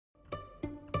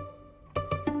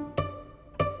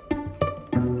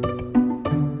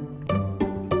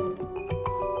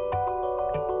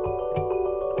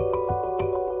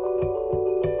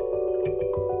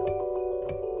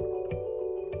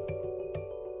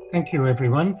Thank you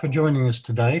everyone for joining us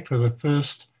today for the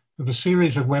first of a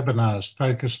series of webinars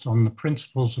focused on the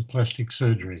principles of plastic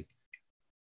surgery.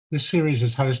 This series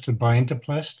is hosted by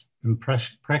INTERPLAST and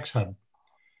PracShub.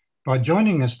 By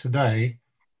joining us today,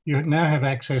 you now have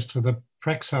access to the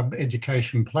PracShub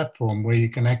education platform where you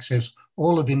can access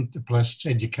all of INTERPLAST's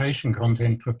education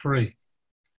content for free.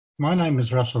 My name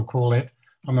is Russell Corlett.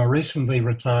 I'm a recently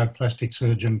retired plastic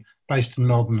surgeon based in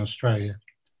Melbourne, Australia.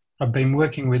 I've been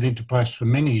working with INTERPLAST for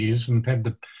many years and had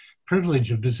the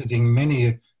privilege of visiting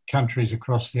many countries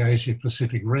across the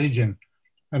Asia-Pacific region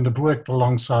and have worked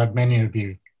alongside many of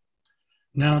you.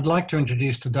 Now I'd like to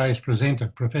introduce today's presenter,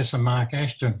 Professor Mark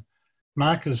Ashton.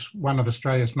 Mark is one of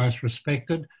Australia's most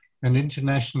respected and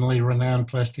internationally renowned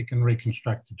plastic and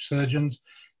reconstructive surgeons.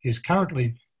 He's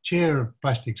currently Chair of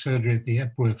Plastic Surgery at the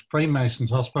Epworth Freemasons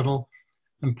Hospital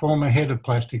and former Head of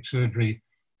Plastic Surgery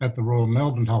at the Royal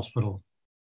Melbourne Hospital.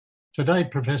 Today,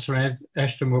 Professor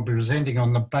Ashton will be presenting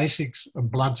on the basics of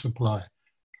blood supply,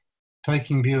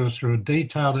 taking viewers through a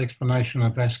detailed explanation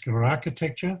of vascular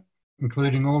architecture,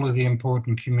 including all of the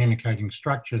important communicating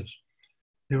structures.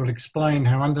 He will explain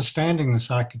how understanding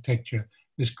this architecture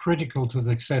is critical to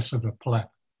the success of a flap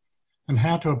and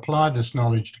how to apply this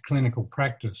knowledge to clinical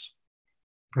practice.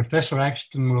 Professor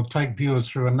Ashton will take viewers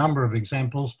through a number of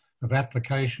examples of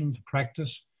application to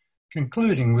practice,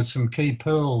 concluding with some key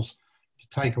pearls to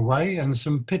take away and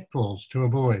some pitfalls to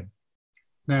avoid.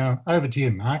 Now, over to you,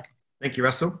 Mark. Thank you,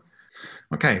 Russell.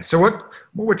 Okay, so what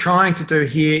we're trying to do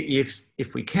here,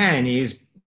 if we can, is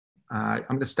I'm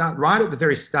going to start right at the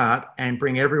very start and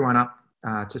bring everyone up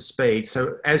to speed.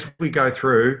 So as we go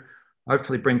through,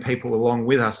 hopefully bring people along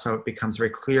with us so it becomes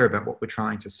very clear about what we're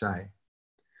trying to say.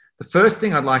 The first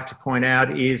thing I'd like to point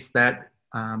out is that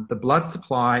the blood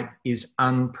supply is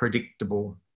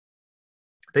unpredictable.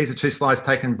 These are two slides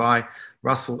taken by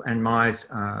Russell and my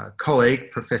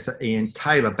colleague, Professor Ian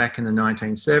Taylor, back in the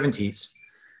 1970s.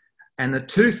 And the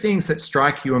two things that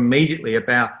strike you immediately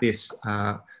about this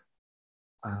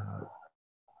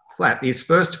flap is,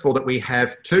 first of all, that we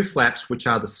have two flaps which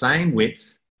are the same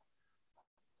width,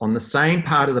 on the same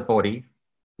part of the body,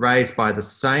 raised by the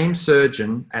same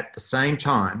surgeon at the same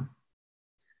time,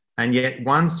 and yet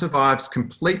one survives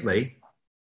completely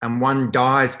and one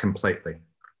dies completely.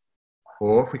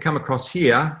 Or if we come across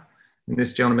here, and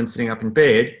this gentleman sitting up in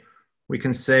bed, we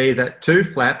can see that two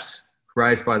flaps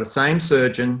raised by the same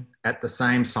surgeon at the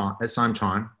same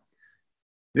time.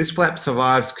 This flap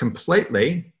survives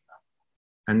completely,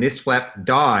 and this flap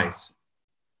dies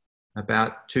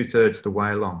about 2/3 the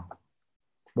way along.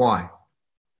 Why?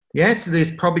 The answer to this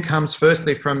probably comes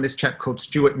firstly from this chap called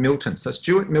Stuart Milton. So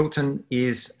Stuart Milton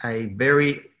is a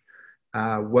very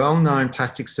well-known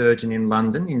plastic surgeon in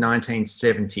London in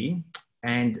 1970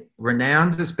 and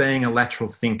renowned as being a lateral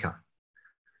thinker.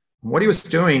 And what he was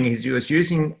doing is he was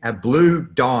using a blue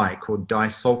dye called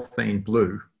disulfine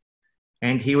blue,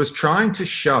 and he was trying to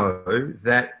show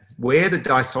that where the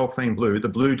disulfine blue, the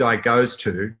blue dye goes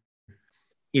to,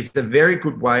 is a very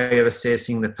good way of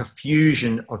assessing the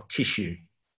perfusion of tissue.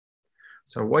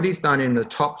 So what he's done in the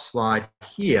top slide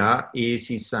here is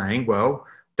he's saying, well,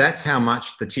 that's how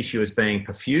much the tissue is being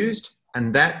perfused,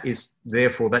 and that is,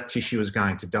 therefore, that tissue is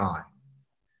going to die.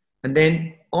 And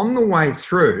then on the way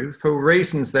through, for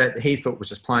reasons that he thought was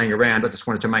just playing around, I just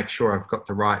wanted to make sure I've got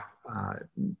the right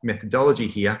methodology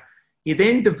here, he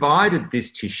then divided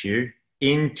this tissue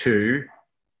into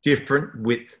different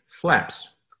width flaps,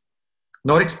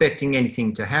 not expecting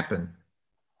anything to happen.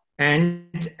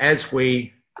 And as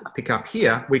we pick up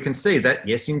here, we can see that,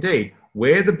 yes, indeed,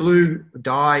 where the blue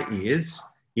dye is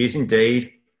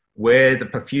indeed where the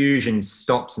perfusion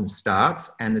stops and starts,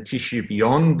 and the tissue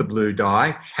beyond the blue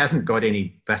dye hasn't got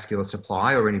any vascular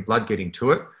supply or any blood getting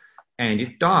to it, and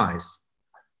it dies.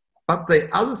 But the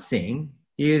other thing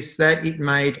is that it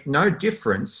made no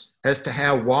difference as to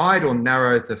how wide or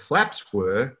narrow the flaps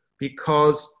were,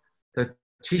 because the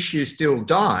tissue still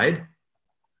died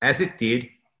as it did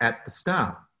at the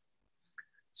start.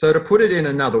 So to put it in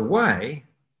another way,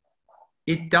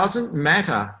 it doesn't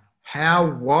matter how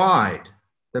wide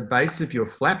the base of your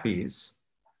flap is,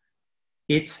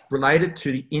 it's related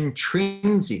to the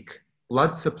intrinsic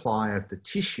blood supply of the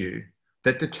tissue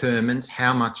that determines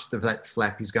how much that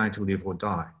flap is going to live or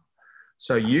die.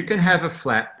 So you can have a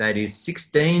flap that is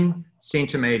 16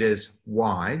 centimetres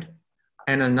wide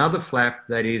and another flap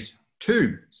that is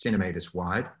 2 centimetres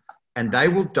wide, and they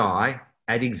will die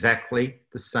at exactly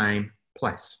the same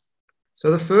place.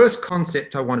 So the first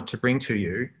concept I wanted to bring to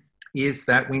you is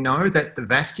that we know that the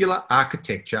vascular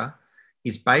architecture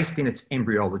is based in its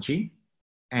embryology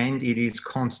and it is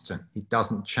constant. It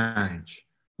doesn't change.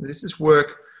 This is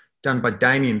work done by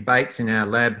Damien Bates in our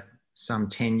lab some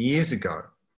 10 years ago.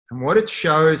 And what it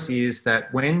shows is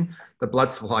that when the blood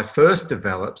supply first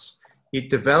develops, it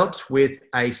develops with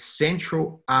a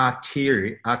central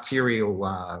arterial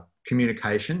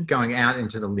communication going out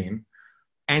into the limb,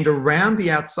 and around the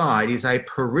outside is a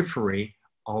periphery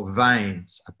of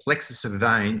veins, a plexus of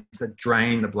veins that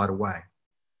drain the blood away.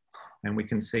 And we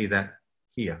can see that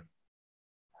here.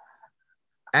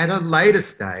 At a later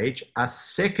stage, a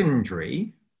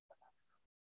secondary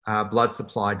blood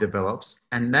supply develops,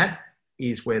 and that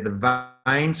is where the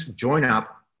veins join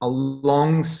up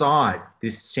alongside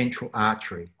this central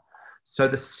artery. So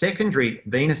the secondary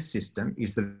venous system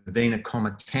is the vena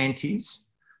comitatis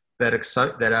that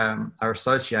are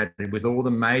associated with all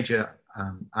the major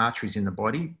arteries in the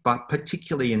body, but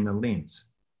particularly in the limbs.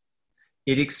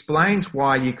 It explains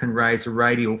why you can raise a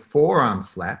radial forearm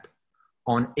flap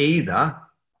on either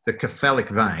the cephalic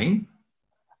vein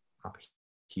up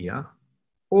here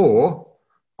or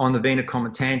on the vena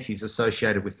comitatis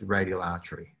associated with the radial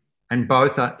artery. And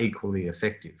both are equally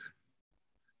effective.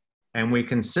 And we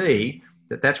can see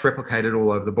that that's replicated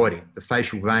all over the body. The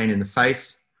facial vein in the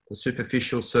face, the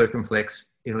superficial circumflex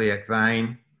iliac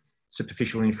vein,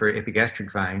 superficial inferior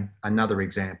epigastric vein, another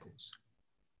examples.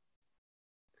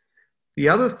 The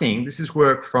other thing, this is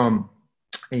work from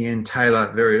Ian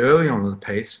Taylor very early on in the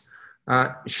piece,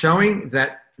 showing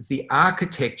that the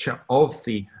architecture of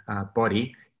the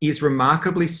body is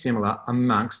remarkably similar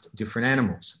amongst different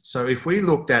animals. So if we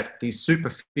looked at the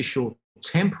superficial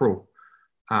temporal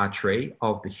artery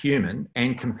of the human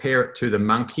and compare it to the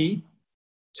monkey,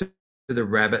 to the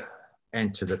rabbit,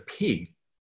 and to the pig,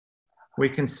 we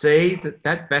can see that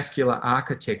that vascular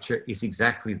architecture is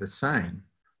exactly the same.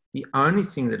 The only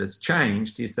thing that has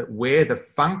changed is that where the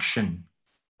function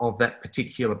of that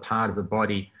particular part of the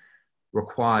body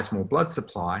requires more blood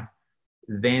supply,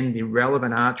 then the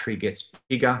relevant artery gets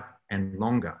bigger and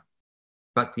longer.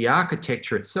 But the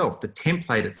architecture itself, the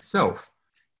template itself,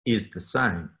 is the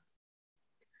same.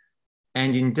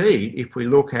 And indeed, if we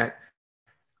look at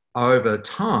over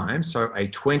time, so a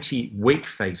 20-week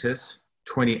fetus,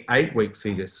 28-week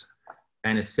fetus,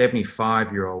 and a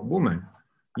 75-year-old woman,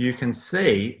 you can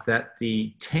see that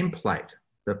the template,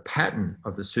 the pattern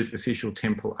of the superficial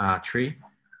temporal artery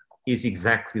is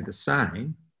exactly the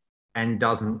same and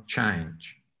doesn't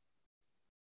change.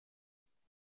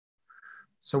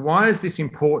 So why is this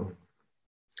important?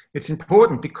 It's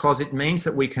important because it means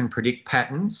that we can predict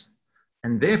patterns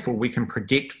and therefore we can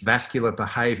predict vascular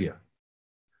behaviour.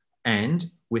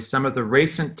 And with some of the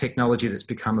recent technology that's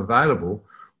become available,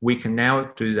 we can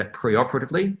now do that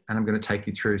preoperatively, and I'm going to take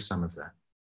you through some of that.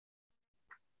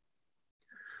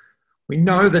 We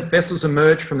know that vessels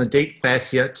emerge from the deep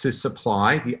fascia to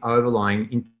supply the overlying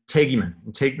integument.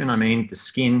 Integument, I mean the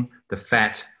skin, the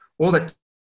fat, all that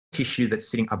tissue that's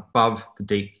sitting above the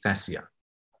deep fascia.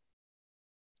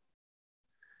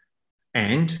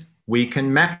 And we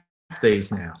can map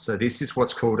these now. So this is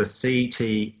what's called a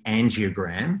CT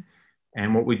angiogram.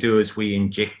 And what we do is we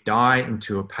inject dye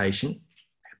into a patient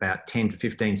about 10 to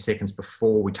 15 seconds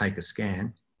before we take a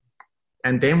scan.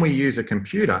 And then we use a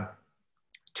computer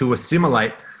to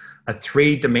assimilate a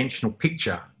three-dimensional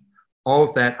picture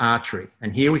of that artery.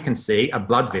 And here we can see a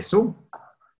blood vessel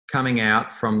coming out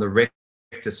from the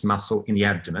rectus muscle in the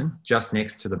abdomen, just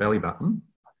next to the belly button,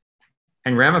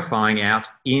 and ramifying out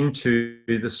into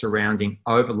the surrounding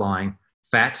overlying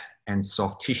fat and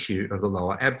soft tissue of the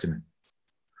lower abdomen.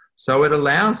 So it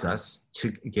allows us to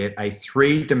get a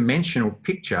three-dimensional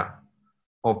picture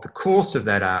of the course of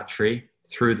that artery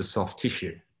through the soft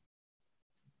tissue.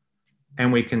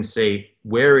 And we can see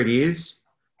where it is,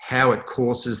 how it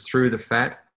courses through the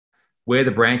fat, where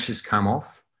the branches come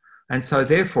off. And so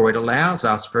therefore it allows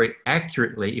us very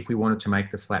accurately, if we wanted to make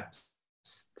the flap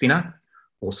thinner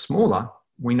or smaller,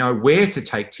 we know where to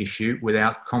take tissue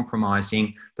without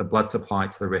compromising the blood supply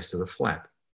to the rest of the flap.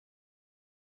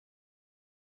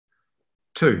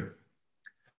 2,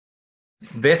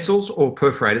 vessels or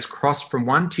perforators cross from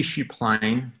one tissue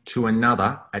plane to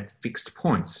another at fixed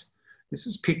points. This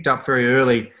is picked up very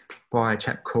early by a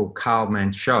chap called Carl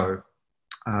Manchot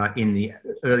in the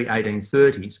early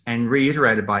 1830s and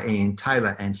reiterated by Ian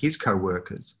Taylor and his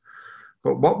co-workers.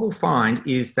 But what we'll find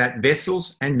is that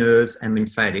vessels and nerves and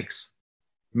lymphatics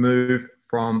move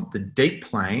from the deep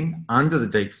plane under the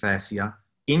deep fascia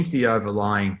into the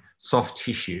overlying soft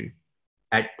tissue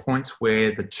at points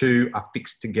where the two are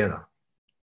fixed together.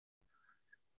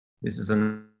 This is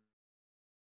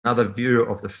another view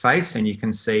of the face, and you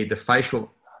can see the facial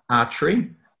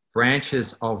artery,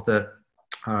 branches of the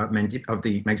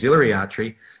maxillary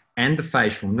artery and the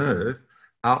facial nerve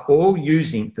are all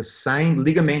using the same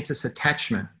ligamentous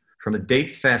attachment from the deep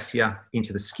fascia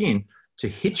into the skin to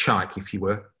hitchhike, if you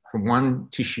were, from one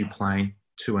tissue plane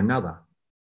to another.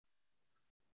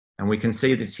 And we can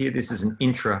see this here. This is an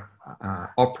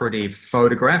intra-operative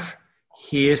photograph.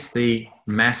 Here's the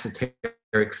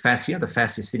masseteric fascia, the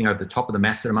fascia sitting over the top of the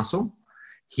masseter muscle.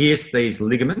 Here's these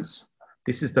ligaments.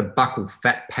 This is the buccal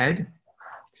fat pad.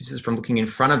 This is from looking in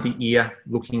front of the ear,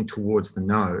 looking towards the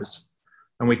nose.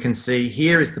 And we can see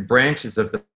here is the branches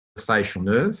of the facial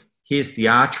nerve. Here's the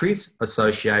arteries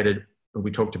associated, that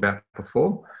we talked about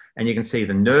before. And you can see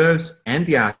the nerves and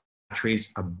the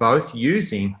arteries are both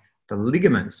using the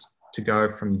ligaments to go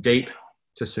from deep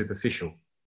to superficial.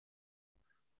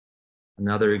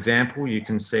 Another example you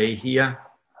can see here.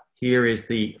 Here is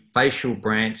the facial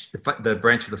branch, the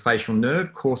branch of the facial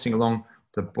nerve coursing along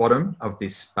the bottom of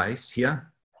this space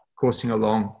here, coursing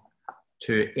along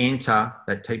to enter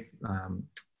that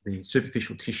the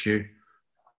superficial tissue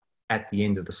at the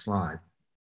end of the slide.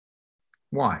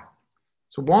 Why?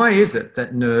 So why is it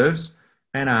that nerves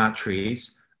and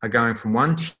arteries are going from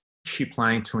one tissue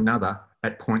plane to another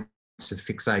at points of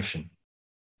fixation?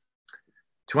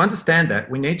 To understand that,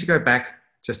 we need to go back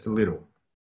just a little.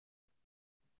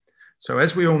 So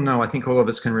as we all know, I think all of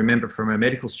us can remember from our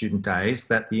medical student days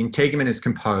that the integument is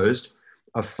composed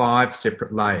of 5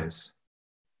 separate layers.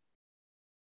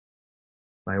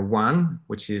 Layer 1,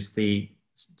 which is the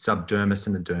subdermis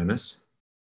and the dermis.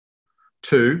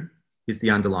 2 is the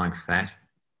underlying fat.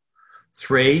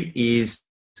 3 is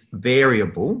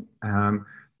variable,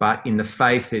 but in the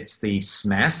face it's the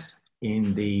SMAS,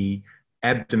 in the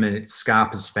abdomen it's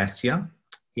Scarpa's fascia,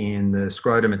 in the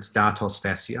scrotum it's Dartos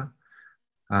fascia.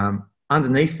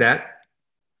 Underneath that,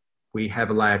 we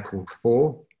have a layer called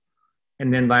 4.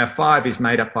 And then layer 5 is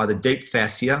made up by the deep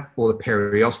fascia or the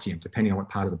periosteum, depending on what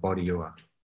part of the body you are.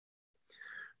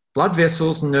 Blood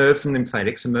vessels, nerves, and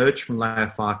lymphatics emerge from layer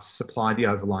 5 to supply the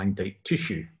overlying deep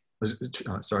tissue,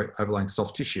 overlying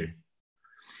soft tissue.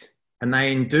 And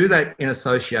they do that in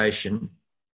association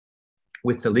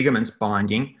with the ligaments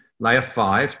binding layer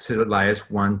 5 to the layers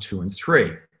 1, 2, and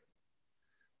 3.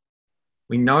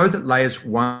 We know that layers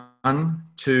 1,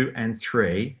 2, and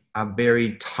 3 are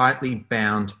very tightly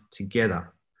bound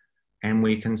together. And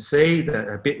we can see that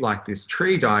a bit like this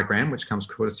tree diagram, which comes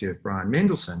courtesy of Brian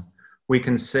Mendelsohn, we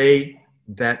can see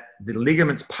that the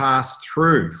ligaments pass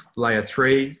through layer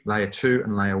 3, layer 2,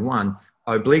 and layer 1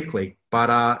 obliquely, but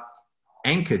are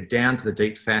anchored down to the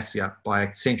deep fascia by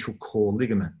a central core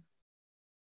ligament.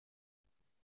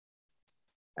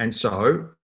 And so,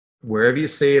 wherever you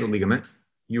see a ligament,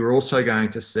 you're also going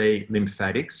to see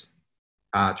lymphatics,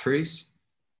 arteries,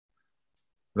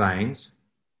 veins,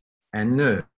 and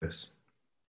nerves.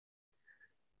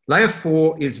 Layer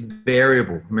 4 is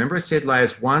variable. Remember I said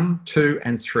layers 1, 2,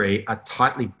 and 3 are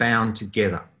tightly bound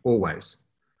together, always.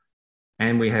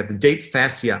 And we have the deep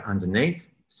fascia underneath.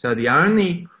 So the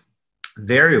only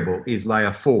variable is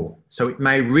layer 4. So it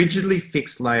may rigidly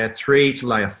fix layer 3 to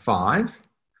layer 5,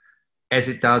 as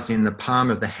it does in the palm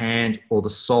of the hand or the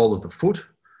sole of the foot.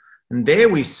 And there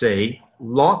we see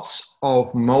lots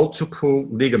of multiple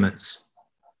ligaments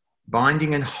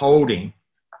binding and holding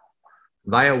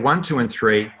layer 1, 2, and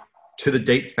 3 to the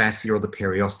deep fascia or the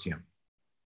periosteum.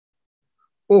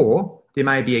 Or there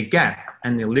may be a gap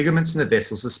and the ligaments and the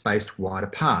vessels are spaced wide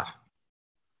apart,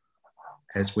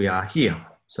 as we are here.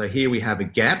 So here we have a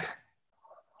gap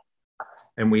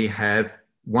and we have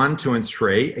 1, 2, and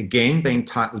 3, again being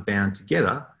tightly bound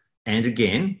together, and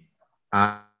again,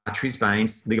 arteries,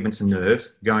 veins, ligaments, and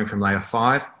nerves going from layer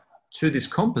 5 to this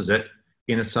composite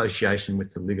in association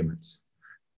with the ligaments.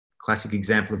 Classic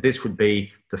example of this would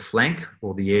be the flank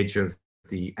or the edge of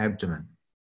the abdomen.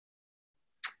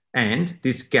 And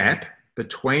this gap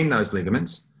between those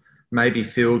ligaments may be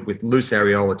filled with loose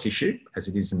areolar tissue, as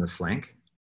it is in the flank,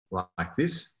 like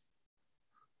this,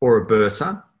 or a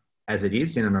bursa, as it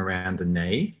is in and around the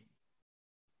knee.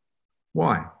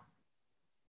 Why?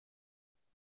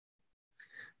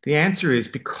 The answer is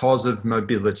because of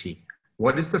mobility.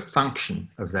 What is the function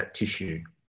of that tissue?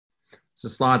 It's a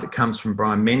slide that comes from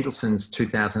Brian Mendelsohn's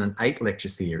 2008 lecture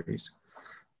theories.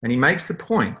 And he makes the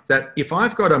point that if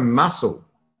I've got a muscle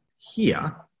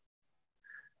here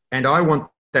and I want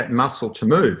that muscle to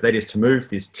move, that is to move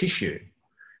this tissue,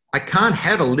 I can't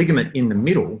have a ligament in the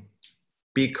middle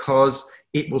because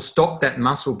it will stop that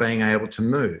muscle being able to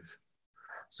move.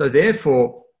 So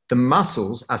therefore, the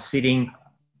muscles are sitting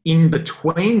in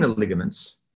between the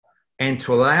ligaments, and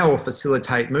to allow or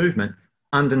facilitate movement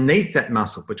underneath that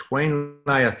muscle between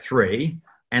layer 3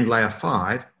 and layer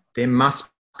 5, there must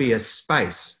be a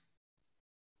space.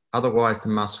 Otherwise, the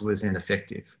muscle is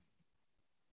ineffective.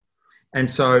 And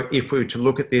so if we were to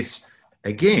look at this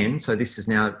Again, so this is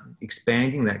now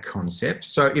expanding that concept.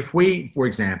 So if we, for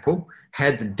example,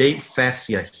 had the deep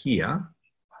fascia here,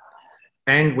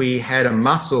 and we had a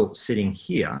muscle sitting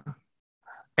here,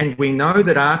 and we know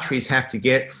that arteries have to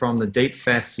get from the deep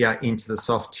fascia into the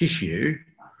soft tissue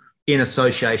in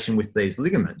association with these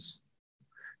ligaments,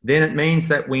 then it means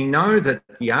that we know that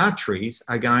the arteries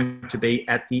are going to be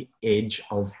at the edge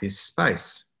of this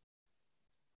space.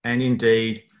 And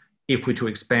indeed, if we're to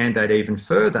expand that even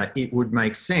further, it would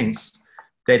make sense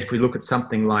that if we look at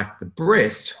something like the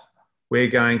breast, we're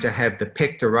going to have the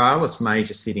pectoralis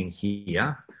major sitting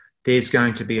here. There's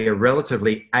going to be a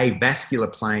relatively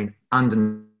avascular plane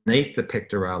underneath the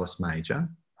pectoralis major,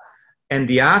 and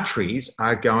the arteries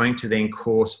are going to then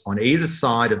course on either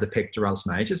side of the pectoralis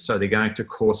major. So they're going to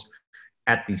course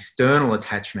at the sternal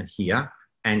attachment here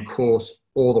and course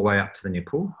all the way up to the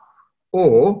nipple,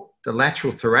 or the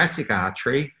lateral thoracic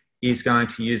artery is going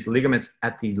to use ligaments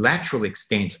at the lateral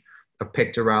extent of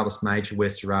pectoralis major where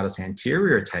serratus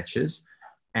anterior attaches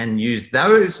and use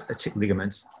those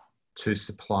ligaments to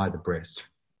supply the breast.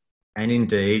 And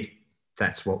indeed,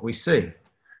 that's what we see.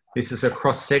 This is a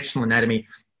cross-sectional anatomy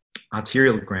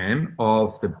arteriogram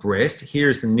of the breast. Here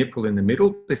is the nipple in the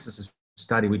middle. This is a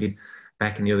study we did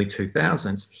back in the early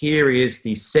 2000s. Here is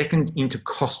the second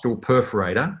intercostal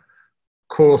perforator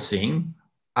coursing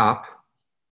up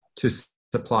to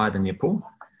supply the nipple.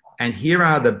 And here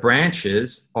are the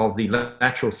branches of the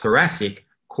lateral thoracic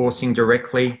coursing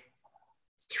directly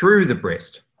through the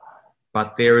breast.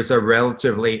 But there is a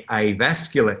relatively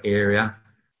avascular area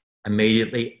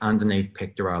immediately underneath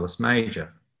pectoralis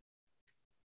major.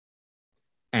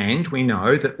 And we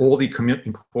know that all the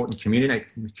important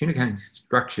communicating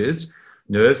structures,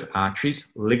 nerves, arteries,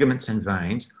 ligaments, and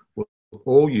veins will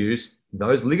all use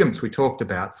those ligaments we talked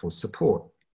about for support.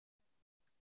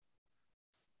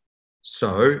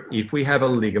 So if we have a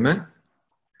ligament,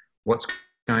 what's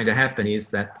going to happen is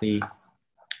that the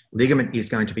ligament is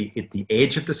going to be at the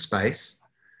edge of the space,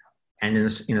 and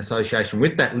in association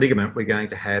with that ligament, we're going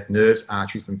to have nerves,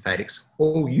 arteries, lymphatics,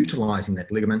 all utilising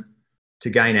that ligament to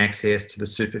gain access to the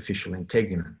superficial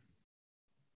integument,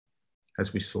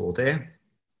 as we saw there,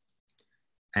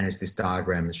 and as this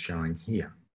diagram is showing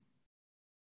here.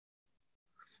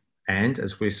 And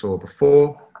as we saw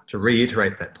before, to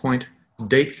reiterate that point,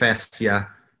 deep fascia,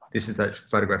 this is that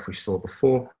photograph we saw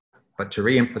before, but to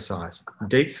re-emphasise,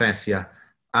 deep fascia,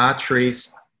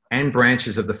 arteries and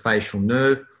branches of the facial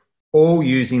nerve, all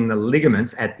using the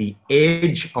ligaments at the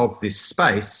edge of this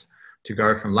space to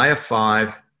go from layer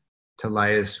 5 to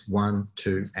layers 1,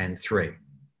 2, and 3.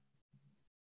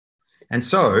 And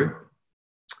so,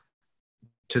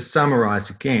 to summarise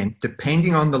again,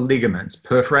 depending on the ligaments,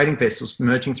 perforating vessels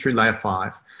merging through layer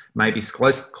 5 may be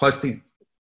closely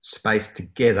spaced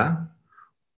together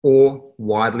or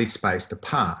widely spaced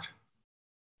apart.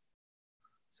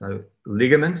 So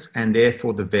ligaments and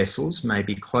therefore the vessels may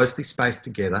be closely spaced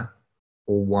together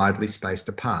or widely spaced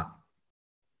apart.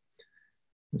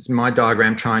 This is my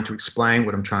diagram trying to explain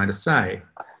what I'm trying to say.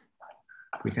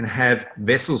 We can have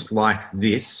vessels like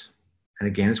this, and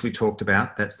again, as we talked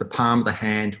about, that's the palm of the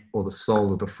hand or the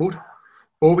sole of the foot,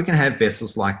 or we can have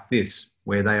vessels like this,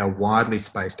 where they are widely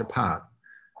spaced apart.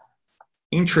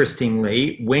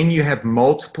 Interestingly, when you have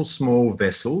multiple small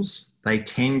vessels, they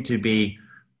tend to be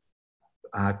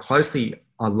closely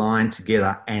aligned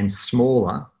together and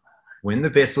smaller. When the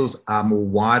vessels are more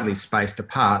widely spaced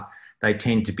apart, they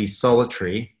tend to be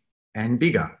solitary and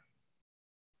bigger.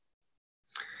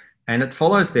 And it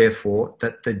follows, therefore,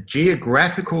 that the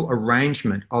geographical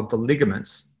arrangement of the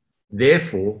ligaments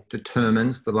therefore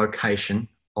determines the location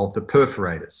of the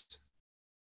perforators.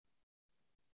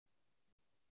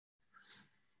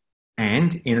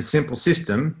 And in a simple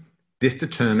system, this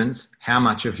determines how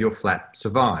much of your flap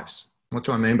survives. What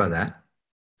do I mean by that?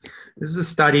 This is a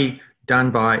study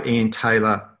done by Ian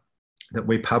Taylor that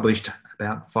we published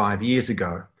about 5 years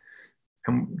ago.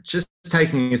 And just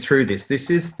taking you through this, this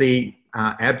is the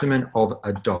abdomen of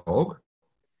a dog.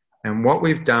 And what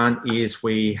we've done is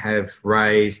we have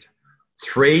raised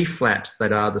 3 flaps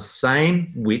that are the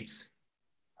same width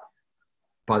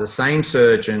by the same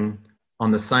surgeon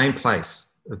on the same place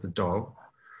of the dog.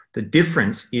 The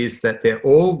difference is that they're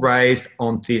all raised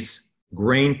on this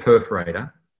green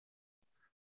perforator,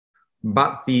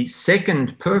 but the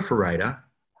second perforator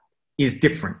is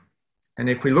different. And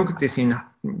if we look at this in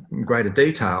greater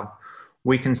detail,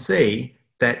 we can see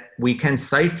that we can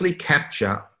safely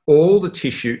capture all the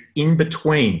tissue in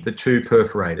between the 2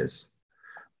 perforators,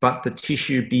 but the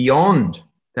tissue beyond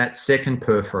that second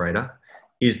perforator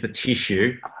is the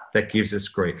tissue that gives us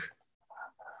grief.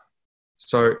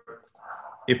 So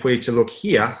if we're to look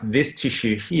here, this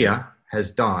tissue here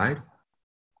has died.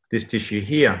 This tissue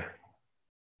here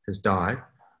has died,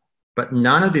 but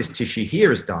none of this tissue here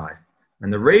has died.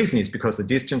 And the reason is because the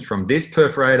distance from this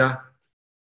perforator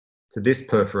to this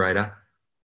perforator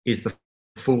is the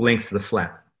full length of the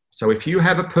flap. So if you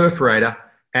have a perforator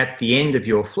at the end of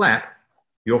your flap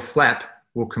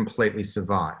will completely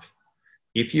survive.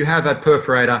 If you have a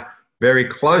perforator very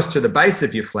close to the base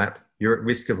of your flap, you're at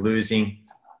risk of losing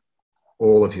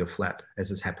all of your flap, as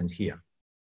has happened here.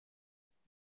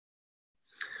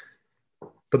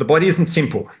 But the body isn't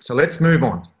simple, so let's move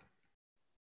on.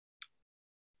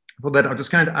 For that, I'm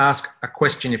just going to ask a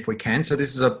question if we can. So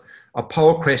this is a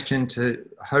poll question to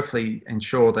hopefully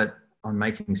ensure that I'm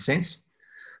making sense.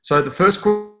 So the first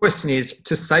question is,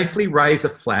 to safely raise a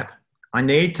flap, I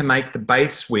need to make the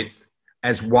base width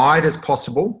as wide as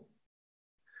possible,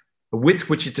 a width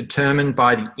which is determined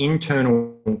by the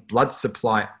internal blood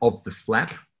supply of the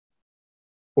flap,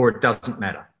 or it doesn't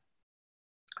matter.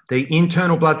 The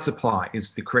internal blood supply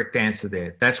is the correct answer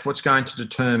there. That's what's going to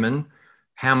determine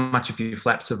how much of your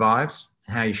flap survives,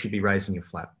 how you should be raising your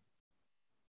flap.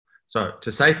 So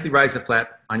to safely raise a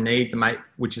flap, I need the mate,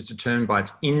 which is determined by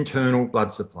its internal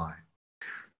blood supply.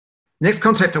 Next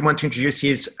concept I want to introduce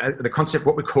is the concept of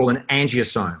what we call an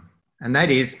angiosome. And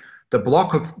that is the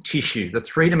block of tissue, the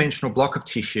three-dimensional block of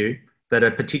tissue that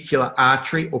a particular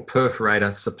artery or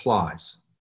perforator supplies.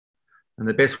 And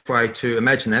the best way to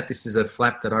imagine that, this is a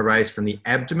flap that I raised from the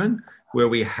abdomen, where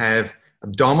we have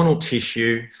abdominal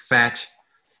tissue, fat,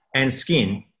 and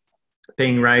skin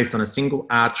being raised on a single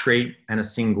artery and a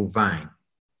single vein.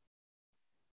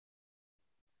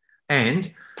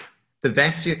 And the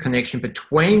vascular connection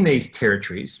between these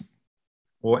territories,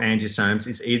 or angiosomes,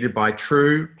 is either by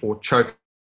true or choke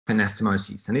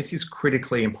anastomosis. And this is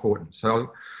critically important. So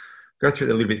I'll go through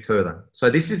that a little bit further. So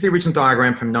this is the original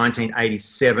diagram from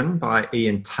 1987 by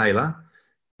Ian Taylor,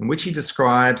 in which he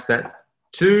describes that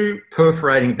two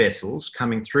perforating vessels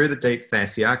coming through the deep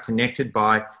fascia are connected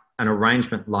by an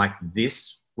arrangement like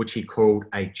this, which he called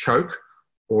a choke,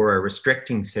 or a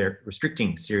restricting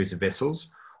series of vessels,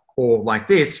 or like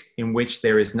this, in which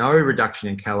there is no reduction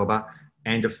in calibre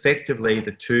and effectively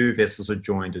the two vessels are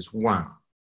joined as one.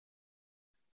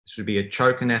 This would be a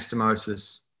choke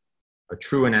anastomosis, a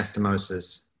true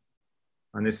anastomosis,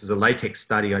 and this is a latex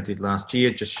study I did last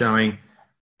year just showing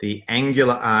the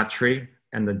angular artery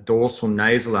and the dorsal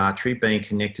nasal artery being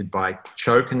connected by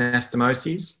choke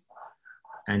anastomoses,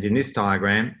 and in this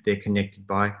diagram they're connected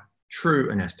by true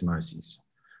anastomoses.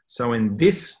 So in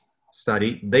this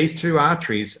study, these two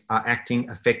arteries are acting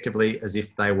effectively as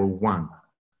if they were one.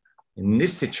 In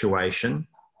this situation,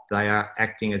 they are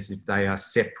acting as if they are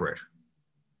separate.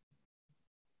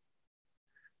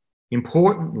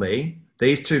 Importantly,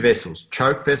 these two vessels,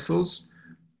 choke vessels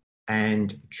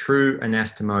and true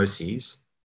anastomoses,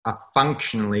 are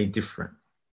functionally different.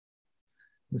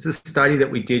 This is a study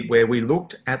that we did where we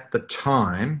looked at the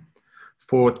time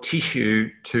for tissue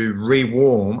to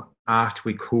rewarm after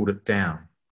we cooled it down.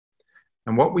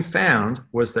 And what we found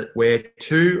was that where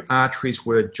two arteries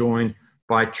were joined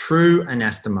by true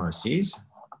anastomoses,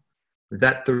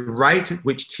 that the rate at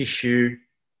which tissue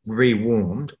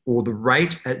rewarmed, or the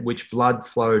rate at which blood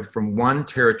flowed from one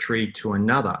territory to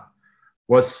another,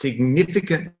 was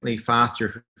significantly faster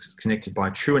if it was connected by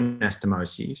true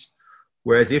anastomoses,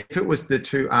 whereas if it was the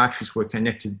two arteries were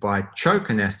connected by choke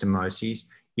anastomoses,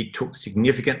 it took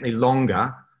significantly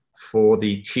longer for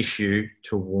the tissue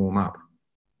to warm up.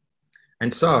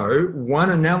 And so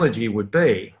one analogy would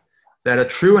be that a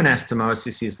true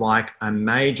anastomosis is like a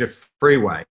major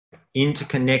freeway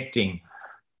interconnecting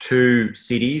two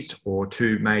cities or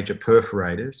two major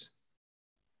perforators,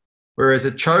 whereas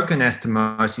a choke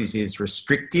anastomosis is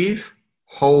restrictive,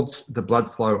 holds the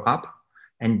blood flow up,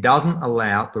 and doesn't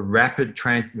allow the rapid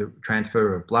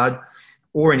transfer of blood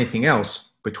or anything else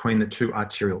between the two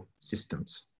arterial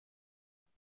systems.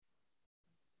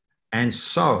 And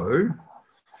so,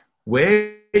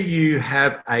 where you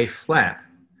have a flap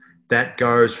that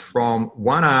goes from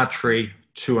one artery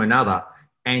to another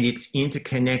and it's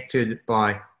interconnected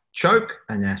by choke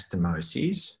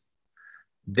anastomoses,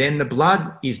 then the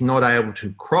blood is not able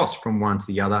to cross from one to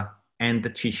the other and the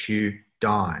tissue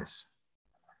dies.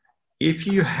 If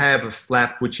you have a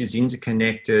flap which is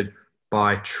interconnected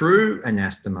by true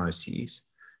anastomoses,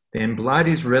 then blood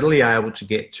is readily able to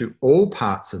get to all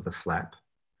parts of the flap,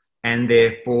 and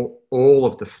therefore all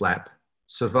of the flap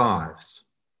survives,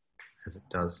 as it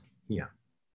does here.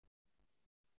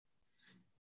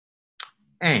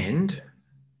 And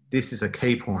this is a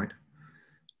key point.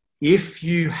 If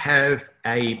you have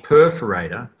a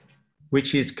perforator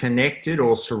which is connected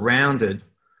or surrounded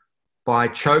by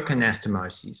choke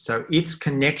anastomosis. So its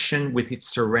connection with its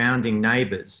surrounding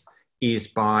neighbours is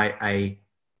by a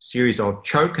series of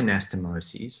choke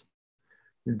anastomoses.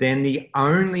 Then the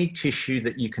only tissue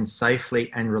that you can safely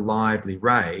and reliably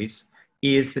raise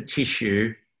is the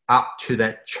tissue up to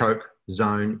that choke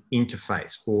zone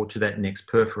interface or to that next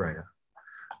perforator.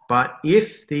 But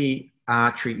if the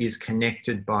artery is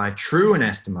connected by true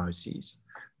anastomoses,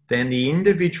 then the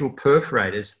individual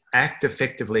perforators act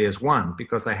effectively as one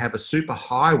because they have a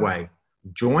superhighway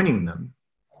joining them,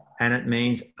 and it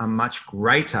means a much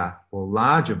greater or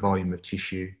larger volume of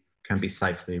tissue can be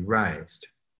safely raised.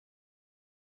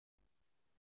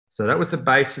 So that was the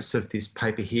basis of this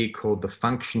paper here called the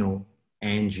functional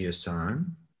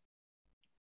angiosome.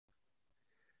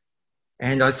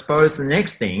 And I suppose the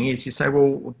next thing is you say,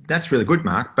 well, that's really good,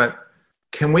 Mark, but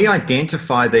can we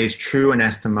identify these true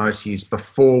anastomoses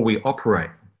before we operate?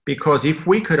 Because if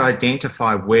we could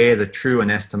identify where the true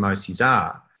anastomoses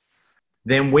are,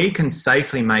 then we can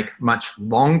safely make much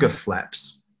longer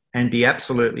flaps and be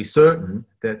absolutely certain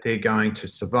that they're going to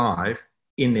survive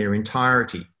in their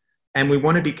entirety. And we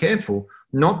want to be careful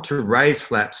not to raise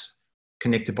flaps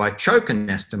connected by choke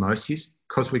anastomoses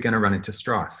because we're going to run into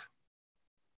strife.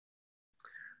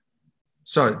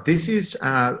 So this is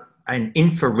an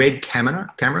infrared camera.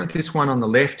 This one on the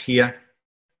left here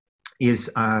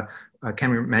is a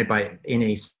camera made by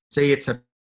NEC. It's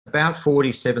about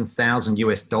 $47,000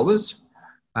 US,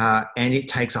 and it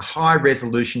takes a high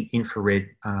resolution infrared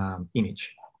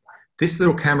image. This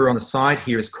little camera on the side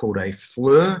here is called a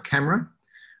FLIR camera.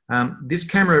 This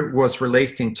camera was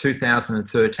released in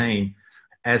 2013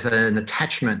 as an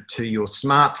attachment to your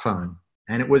smartphone,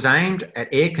 and it was aimed at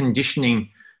air conditioning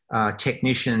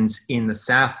technicians in the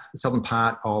southern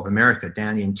part of America,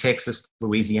 down in Texas,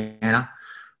 Louisiana,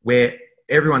 where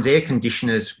everyone's air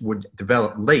conditioners would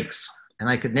develop leaks and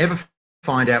they could never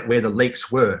find out where the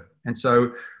leaks were. And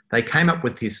so they came up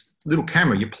with this little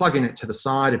camera. You plug in it to the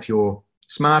side of your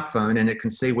smartphone and it can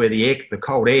see where the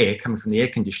cold air coming from the air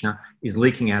conditioner is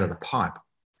leaking out of the pipe.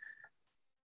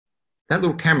 That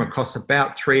little camera costs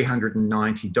about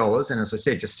 $390, and as I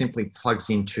said, just simply plugs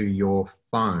into your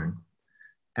phone.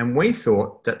 And we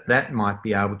thought that that might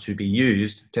be able to be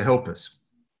used to help us.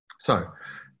 So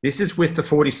this is with the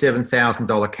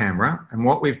 $47,000 camera. And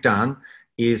what we've done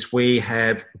is we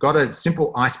have got a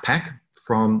simple ice pack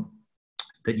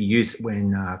that you use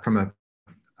when from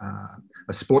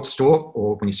a sports store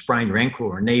or when you sprain your ankle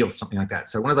or a knee or something like that.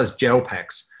 So one of those gel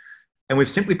packs. And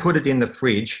we've simply put it in the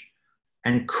fridge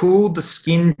and cooled the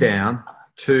skin down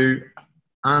to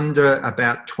under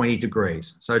about 20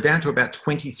 degrees. So down to about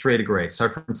 23 degrees. So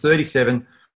from 37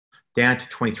 down to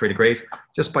 23 degrees,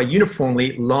 just by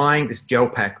uniformly lying this gel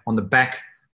pack on the back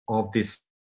of this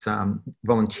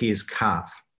volunteer's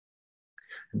calf.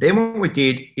 And then what we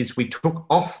did is we took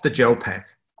off the gel pack.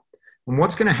 And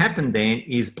what's going to happen then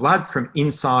is blood from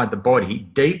inside the body,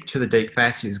 deep to the deep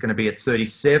fascia, is going to be at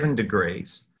 37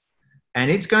 degrees. And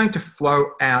it's going to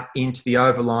flow out into the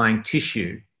overlying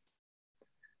tissue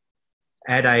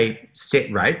at a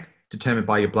set rate determined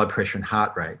by your blood pressure and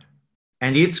heart rate.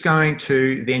 And it's going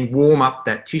to then warm up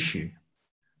that tissue.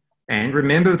 And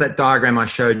remember that diagram I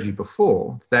showed you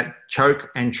before, that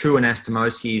choke and true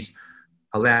anastomoses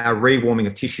allow rewarming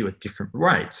of tissue at different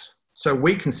rates. So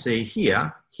we can see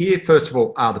here first of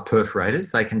all are the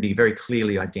perforators. They can be very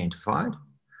clearly identified.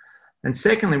 And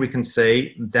secondly, we can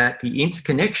see that the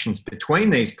interconnections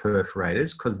between these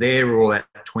perforators, because they're all at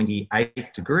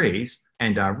 28 degrees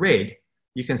and are red,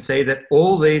 you can see that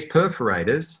all these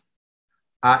perforators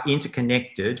are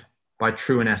interconnected by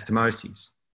true anastomoses.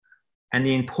 And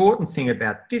the important thing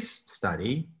about this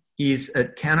study is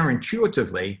that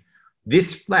counterintuitively,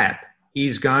 this flap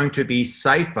is going to be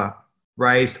safer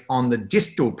raised on the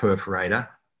distal perforator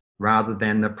rather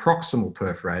than the proximal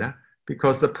perforator,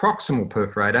 because the proximal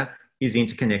perforator is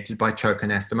interconnected by choke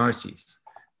anastomoses.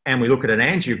 And we look at an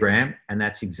angiogram and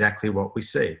that's exactly what we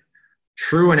see.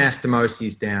 True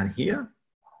anastomoses down here,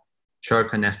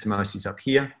 choke anastomoses up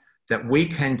here, that we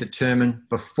can determine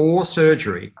before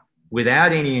surgery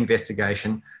without any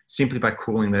investigation simply by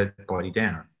cooling the body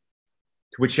down.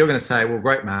 To which you're going to say, well,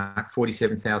 great, Mark,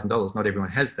 $47,000, not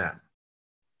everyone has that.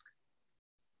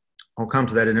 I'll come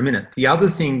to that in a minute. The other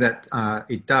thing that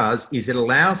it does is it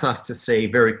allows us to see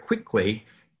very quickly,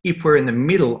 if we're in the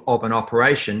middle of an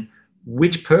operation,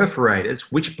 which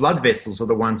perforators, which blood vessels are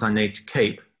the ones I need to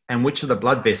keep, and which are the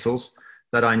blood vessels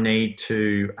that I need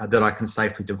to, that I can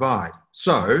safely divide.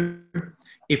 So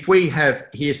if we have,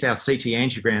 here's our CT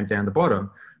angiogram down the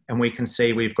bottom, and we can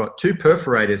see we've got two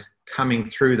perforators coming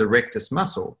through the rectus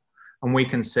muscle, and we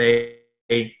can see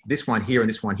this one here and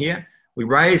this one here. We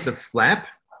raise a flap,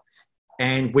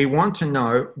 And we want to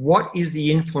know what is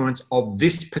the influence of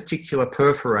this particular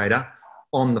perforator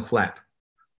on the flap.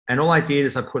 And all I did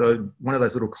is I put one of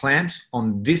those little clamps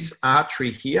on this artery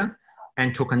here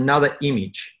and took another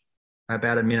image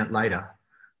about a minute later.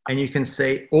 And you can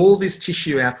see all this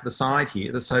tissue out to the side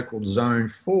here, the so-called zone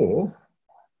 4,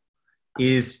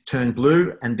 is turned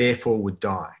blue and therefore would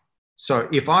die. So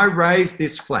if I raise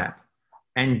this flap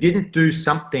and didn't do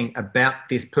something about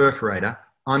this perforator,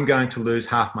 I'm going to lose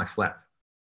half my flap.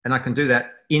 And I can do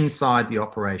that inside the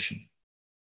operation.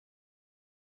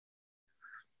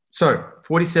 So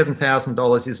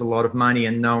 $47,000 is a lot of money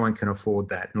and no one can afford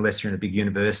that unless you're in a big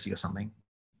university or something.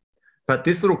 But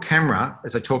this little camera,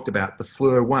 as I talked about, the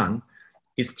FLIR one,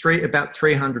 is about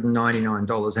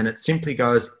 $399, and it simply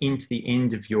goes into the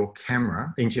end of your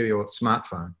camera, into your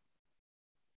smartphone.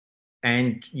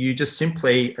 And you just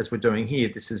simply, as we're doing here,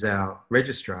 this is our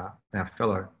registrar, our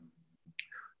fellow,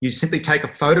 you simply take a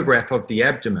photograph of the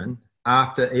abdomen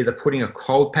after either putting a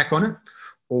cold pack on it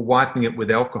or wiping it with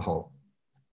alcohol.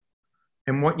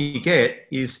 And what you get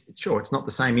is, sure, it's not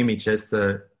the same image as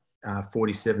the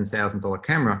 $47,000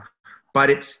 camera, but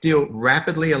it still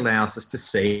rapidly allows us to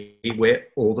see where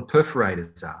all the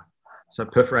perforators are. So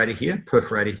perforator here,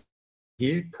 perforator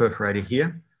here, perforator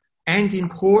here. And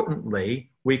importantly,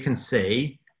 we can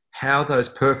see how those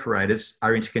perforators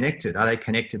are interconnected. Are they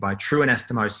connected by true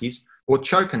anastomoses or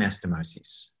choke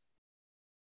anastomoses?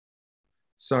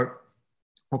 So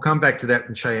I'll come back to that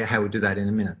and show you how we do that in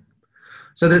a minute.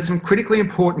 So there's some critically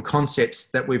important concepts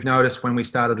that we've noticed when we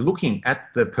started looking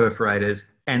at the perforators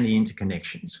and the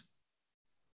interconnections.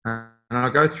 And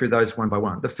I'll go through those one by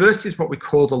one. The first is what we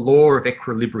call the law of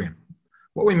equilibrium.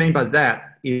 What we mean by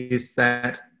that is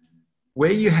that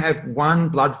where you have one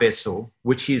blood vessel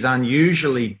which is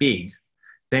unusually big,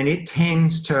 then it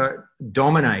tends to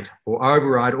dominate or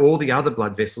override all the other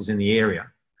blood vessels in the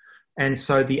area. And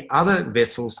so the other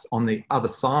vessels on the other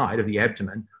side of the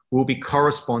abdomen will be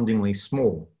correspondingly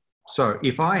small. So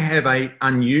if I have an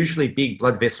unusually big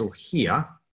blood vessel here,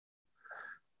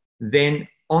 then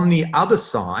on the other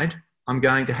side, I'm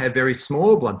going to have very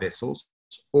small blood vessels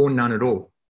or none at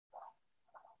all.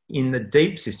 In the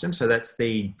deep system, so that's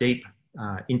the deep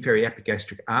inferior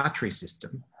epigastric artery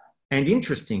system, and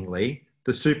interestingly,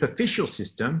 the superficial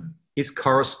system is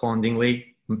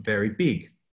correspondingly very big.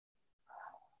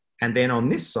 And then on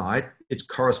this side, it's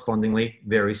correspondingly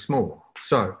very small.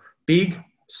 So big,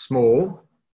 small,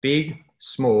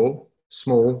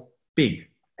 small, big.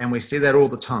 And we see that all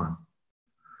the time.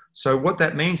 So what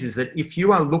that means is that if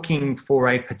you are looking for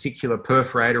a particular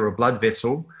perforator or blood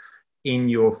vessel in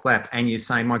your flap and you're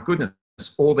saying, my goodness,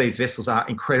 all these vessels are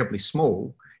incredibly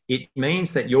small, it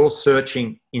means that you're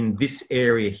searching in this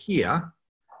area here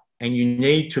and you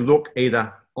need to look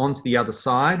either onto the other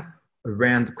side,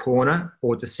 around the corner,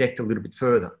 or dissect a little bit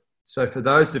further. So for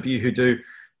those of you who do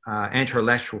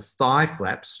anterolateral thigh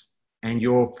flaps and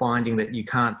you're finding that you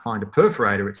can't find a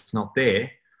perforator, it's not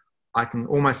there, I can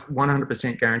almost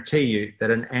 100% guarantee you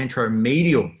that an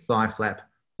anteromedial thigh flap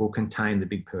will contain the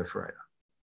big perforator.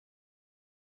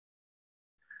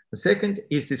 The second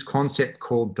is this concept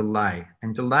called delay.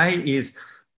 And delay is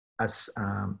a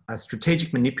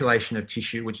strategic manipulation of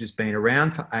tissue which has been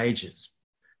around for ages.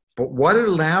 But what it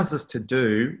allows us to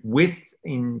do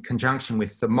in conjunction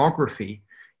with thermography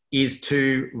is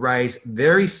to raise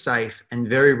very safe and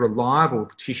very reliable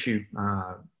tissue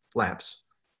flaps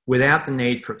without the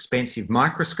need for expensive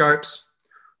microscopes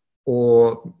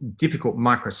or difficult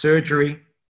microsurgery,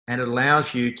 and it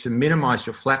allows you to minimize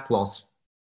your flap loss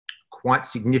quite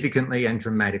significantly and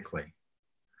dramatically.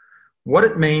 What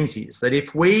it means is that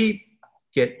if we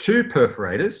get two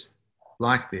perforators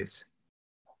like this,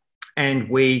 and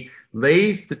we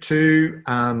leave the two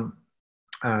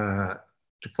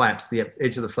flaps, the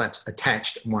edge of the flaps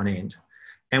attached at one end,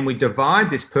 and we divide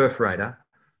this perforator,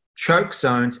 choke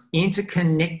zones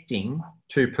interconnecting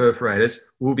two perforators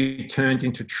will be turned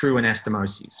into true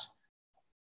anastomoses.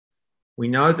 We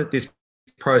know that this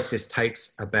process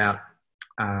takes about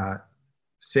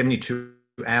 72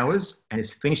 hours and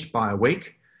is finished by a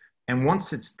week. And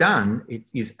once it's done, it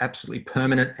is absolutely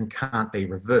permanent and can't be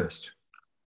reversed.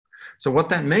 So what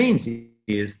that means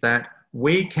is that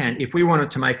we can, if we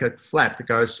wanted to make a flap that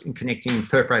goes in connecting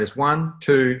perforators 1,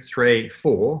 2, 3,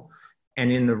 4,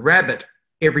 and in the rabbit,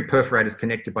 every perforator is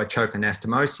connected by choke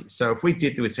anastomosis. So if we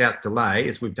did this without delay,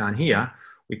 as we've done here,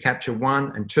 we capture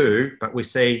 1 and 2, but we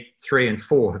see 3 and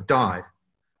 4 have died.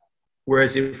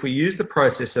 Whereas if we use the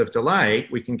process of delay,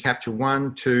 we can capture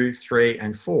 1, 2, 3,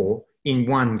 and 4 in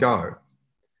one go.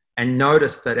 And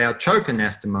notice that our choke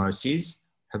anastomoses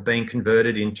have been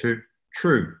converted into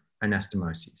true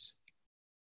anastomoses.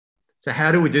 So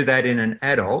how do we do that in an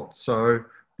adult? So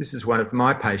this is one of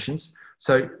my patients.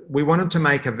 So we wanted to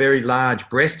make a very large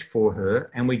breast for her,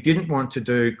 and we didn't want to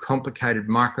do complicated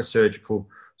microsurgical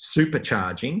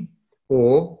supercharging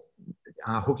or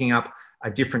hooking up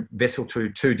a different vessel to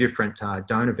two different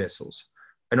donor vessels.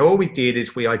 And all we did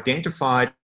is we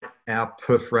identified our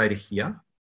perforator here.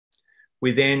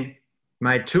 We then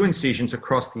made 2 incisions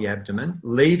across the abdomen,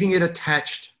 leaving it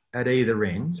attached at either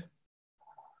end,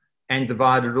 and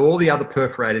divided all the other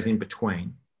perforators in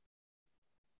between,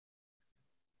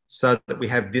 so that we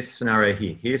have this scenario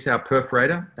here. Here's our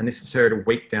perforator, and this is her at a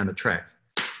week down the track.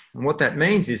 And what that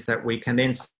means is that we can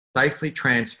then safely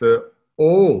transfer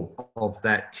all of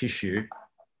that tissue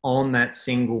on that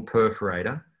single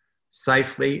perforator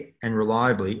safely and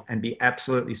reliably, and be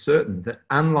absolutely certain that,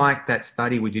 unlike that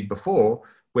study we did before,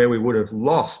 where we would have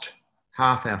lost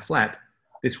half our flap,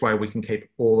 this way we can keep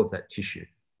all of that tissue.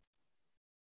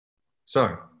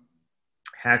 So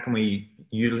how can we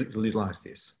utilize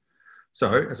this?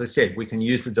 So, as I said, we can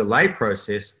use the delay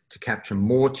process to capture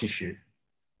more tissue.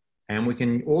 And we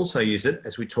can also use it,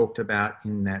 as we talked about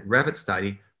in that rabbit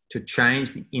study, to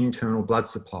change the internal blood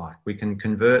supply. We can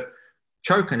convert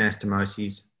choke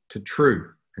anastomoses to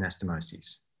true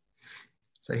anastomoses.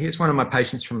 So here's one of my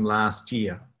patients from last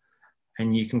year.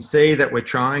 And you can see that we're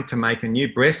trying to make a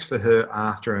new breast for her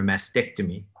after a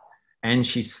mastectomy, and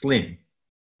she's slim.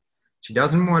 She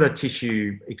doesn't want a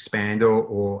tissue expander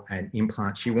or an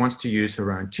implant. She wants to use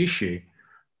her own tissue.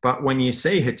 But when you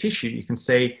see her tissue, you can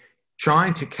see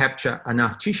trying to capture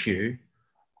enough tissue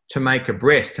to make a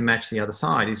breast to match the other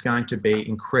side is going to be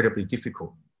incredibly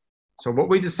difficult. So what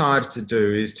we decided to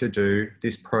do is to do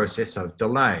this process of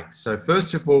delay. So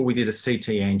first of all, we did a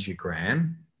CT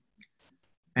angiogram,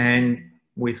 and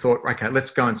we thought, okay,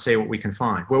 let's go and see what we can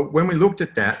find. Well, when we looked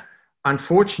at that,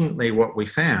 unfortunately, what we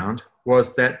found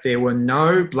was that there were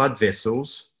no blood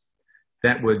vessels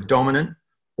that were dominant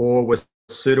or were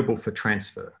suitable for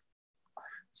transfer.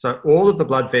 So all of the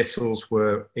blood vessels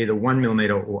were either 1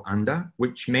 millimeter or under,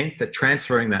 which meant that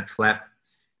transferring that flap,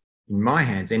 in my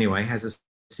hands anyway, has a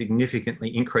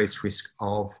significantly increased risk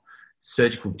of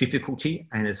surgical difficulty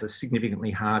and is a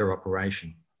significantly harder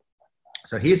operation.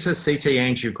 So here's her CT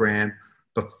angiogram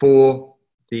before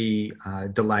the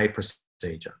delay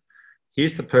procedure.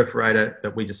 Here's the perforator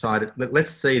that we decided,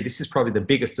 let's see, this is probably the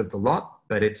biggest of the lot,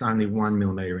 but it's only 1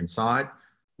 millimeter in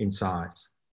size.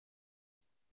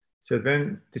 So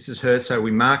then this is her, so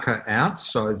we mark her out.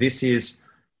 So this is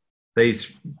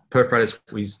these perforators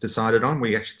we decided on.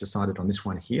 We actually decided on this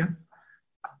one here.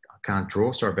 I can't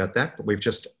draw, sorry about that, but we've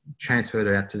just transferred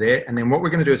it out to there. And then what we're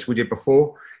going to do, as we did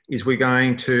before, is we're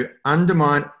going to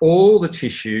undermine all the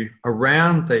tissue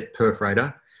around the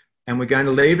perforator, and we're going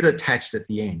to leave it attached at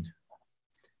the end.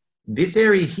 This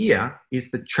area here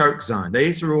is the choke zone.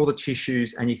 These are all the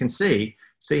tissues, and you can see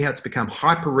how it's become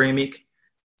hyperemic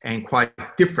and quite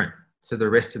different to the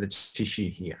rest of the tissue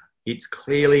here. It's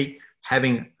clearly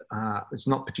having, it's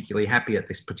not particularly happy at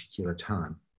this particular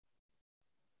time.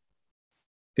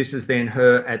 This is then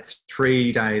her at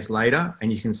 3 days later,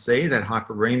 and you can see that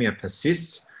hyperemia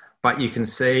persists, but you can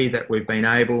see that we've been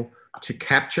able to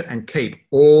capture and keep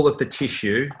all of the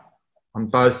tissue on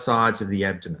both sides of the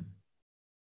abdomen.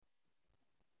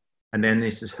 And then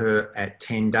this is her at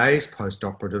 10 days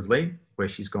post-operatively, where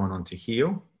she's gone on to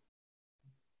heal.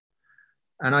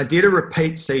 And I did a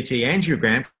repeat CT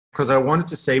angiogram because I wanted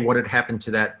to see what had happened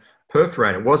to that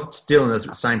perforator. Was it still in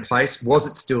the same place? Was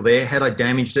it still there? Had I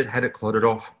damaged it? Had it clotted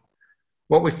off?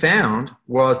 What we found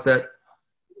was that,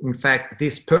 in fact,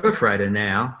 this perforator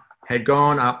now had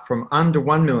gone up from under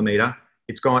 1 millimeter,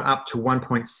 it's gone up to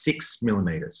 1.6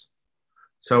 millimeters.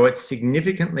 So it's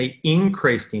significantly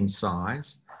increased in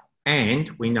size, and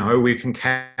we know we can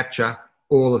capture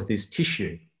all of this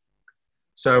tissue.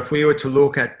 So if we were to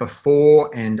look at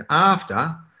before and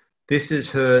after, this is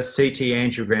her CT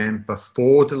angiogram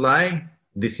before delay,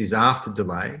 this is after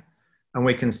delay, and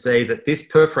we can see that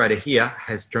this perforator here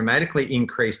has dramatically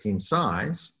increased in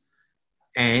size,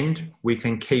 and we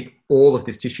can keep all of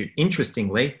this tissue.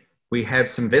 Interestingly, we have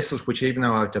some vessels which, even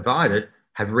though I've divided,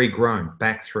 have regrown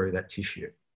back through that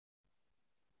tissue.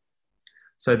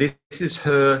 So this is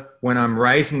her when I'm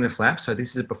raising the flap. So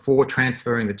this is before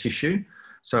transferring the tissue.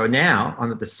 So now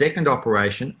I'm at the second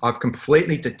operation. I've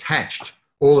completely detached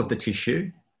all of the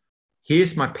tissue.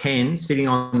 Here's my pen sitting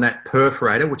on that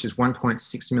perforator, which is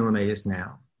 1.6 millimeters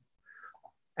now.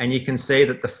 And you can see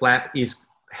that the flap is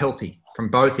healthy from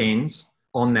both ends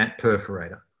on that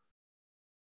perforator.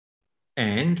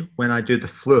 And when I do the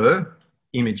FLIR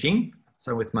imaging,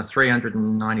 so with my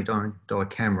 $399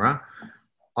 camera,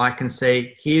 I can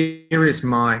see here is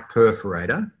my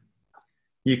perforator,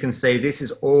 you can see this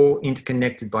is all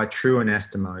interconnected by true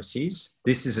anastomoses.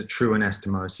 This is a true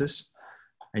anastomosis.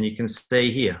 And you can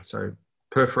see here, so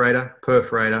perforator,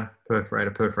 perforator,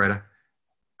 perforator, perforator,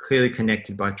 clearly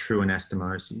connected by true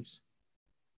anastomoses.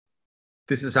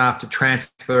 This is after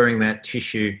transferring that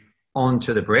tissue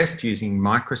onto the breast using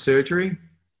microsurgery.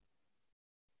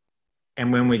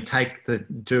 And when we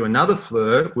do another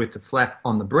FLIR with the flap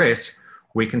on the breast,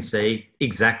 we can see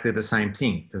exactly the same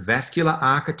thing. The vascular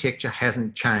architecture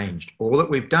hasn't changed. All that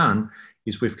we've done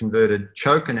is we've converted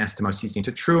choke anastomoses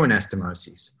into true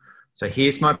anastomoses. So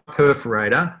here's my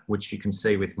perforator, which you can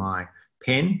see with my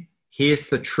pen. Here's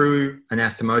the true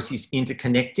anastomosis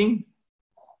interconnecting.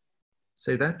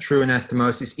 See that? True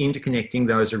anastomosis interconnecting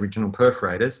those original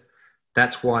perforators.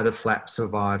 That's why the flap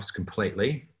survives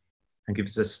completely and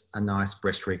gives us a nice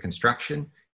breast reconstruction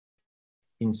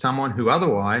in someone who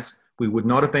otherwise we would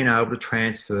not have been able to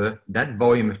transfer that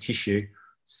volume of tissue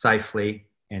safely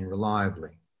and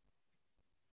reliably.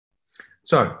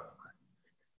 So,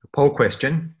 a poll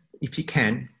question, if you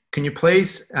can you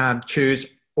please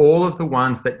choose all of the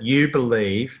ones that you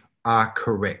believe are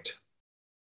correct?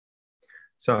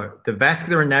 So, the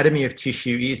vascular anatomy of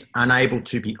tissue is unable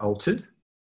to be altered.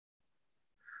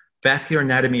 Vascular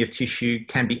anatomy of tissue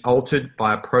can be altered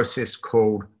by a process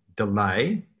called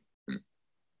delay.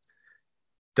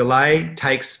 Delay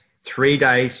takes 3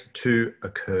 days to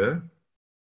occur.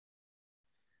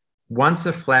 Once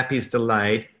a flap is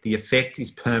delayed, the effect is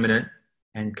permanent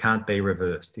and can't be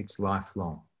reversed. It's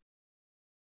lifelong.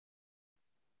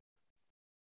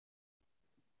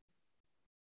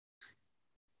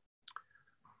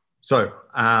 So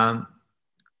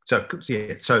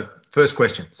first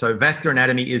question. So vascular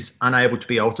anatomy is unable to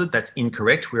be altered. That's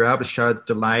incorrect. We're able to show that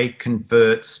delay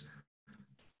converts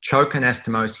choke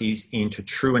anastomoses into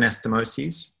true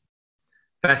anastomoses.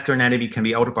 Vascular anatomy can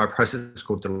be altered by a process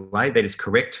called delay. That is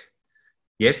correct.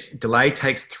 Yes, delay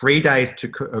takes 3 days to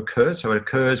occur. So it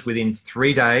occurs within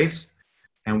 3 days.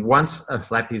 And once a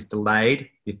flap is delayed,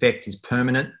 the effect is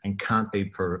permanent and can't be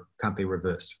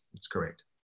reversed. That's correct.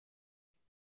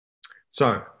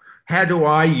 So how do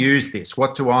I use this?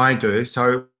 What do I do?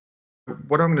 So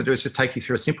what I'm going to do is just take you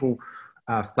through a simple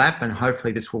flap, and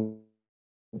hopefully this will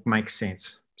make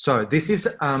sense. So this is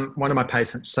one of my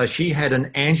patients. So she had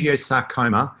an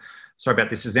angiosarcoma. Sorry about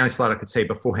this. This is the only slide I could see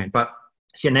beforehand. But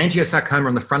she had an angiosarcoma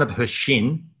on the front of her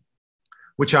shin,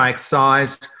 which I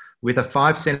excised with a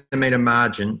 5 centimetre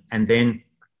margin and then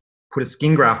put a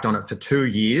skin graft on it for 2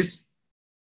 years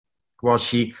while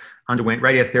she underwent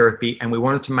radiotherapy, and we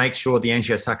wanted to make sure the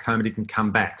angiosarcoma didn't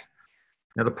come back.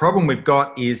 Now, the problem we've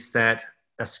got is that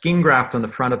a skin graft on the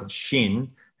front of the shin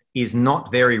is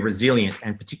not very resilient,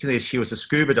 and particularly as she was a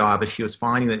scuba diver, she was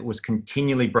finding that it was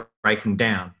continually breaking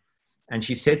down. And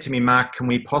she said to me, "Mark, can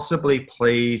we possibly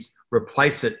please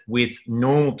replace it with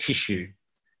normal tissue?"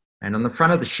 And on the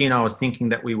front of the shin, I was thinking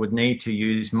that we would need to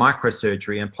use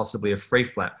microsurgery and possibly a free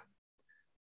flap.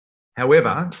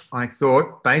 However, I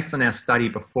thought, based on our study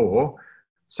before,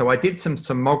 so I did some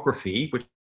thermography, which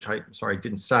I, sorry,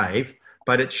 didn't save,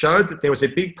 but it showed that there was a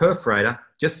big perforator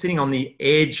just sitting on the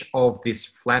edge of this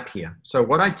flap here. So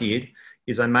what I did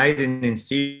is I made an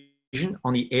incision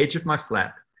on the edge of my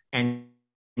flap, and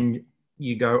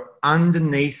you go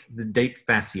underneath the deep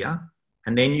fascia,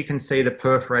 and then you can see the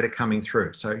perforator coming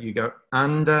through. So you go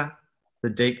under the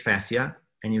deep fascia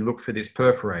and you look for this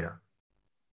perforator.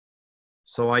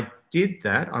 So I did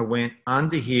that. I went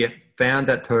under here, found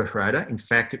that perforator. In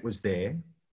fact, it was there.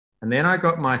 And then I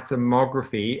got my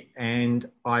thermography and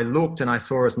I looked and I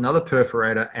saw there's another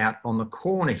perforator out on the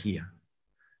corner here.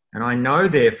 And I know,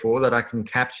 therefore, that I can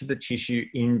capture the tissue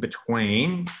in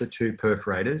between the two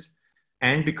perforators.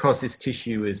 And because this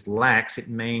tissue is lax, it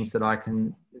means that I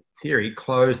can, in theory,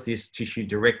 close this tissue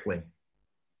directly.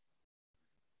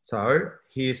 So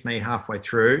here's me halfway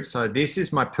through. So this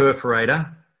is my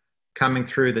perforator coming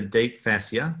through the deep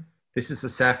fascia. This is the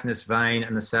saphenous vein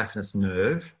and the saphenous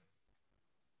nerve.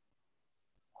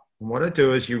 And what I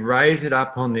do is you raise it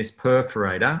up on this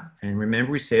perforator. And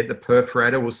remember, we said the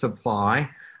perforator will supply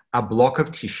a block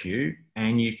of tissue,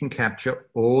 and you can capture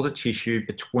all the tissue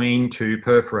between two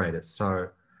perforators. So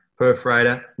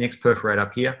perforator, next perforator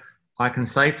up here, I can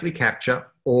safely capture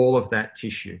all of that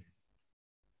tissue.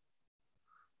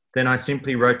 Then I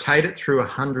simply rotate it through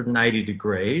 180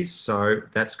 degrees. So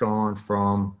that's gone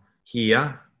from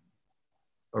here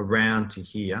around to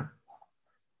here.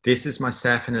 This is my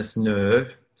saphenous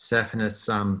nerve, saphenous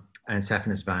and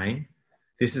saphenous vein.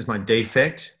 This is my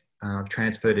defect. I've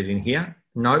transferred it in here.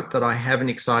 Note that I haven't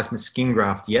excised my skin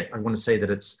graft yet. I want to see that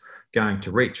it's going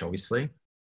to reach, obviously.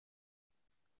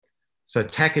 So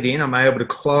tack it in. I'm able to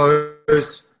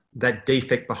close that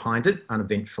defect behind it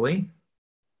uneventfully.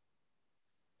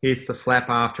 Here's the flap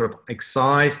after I've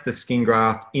excised the skin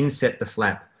graft, inset the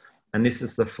flap. And this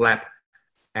is the flap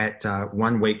at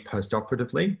 1 week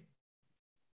post-operatively.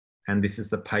 And this is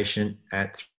the patient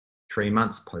at 3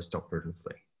 months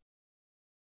post-operatively.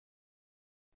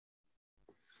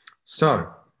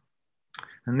 So,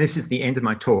 and this is the end of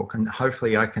my talk, and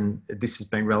hopefully this has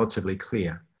been relatively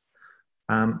clear.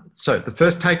 So the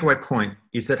first takeaway point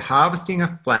is that harvesting a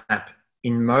flap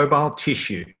in mobile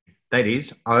tissue, that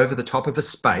is, over the top of a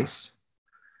space,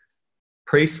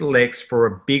 pre-selects for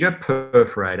a bigger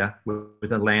perforator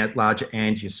with a larger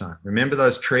angiosome. Remember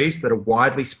those trees that are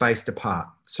widely spaced apart.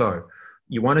 So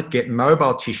you want to get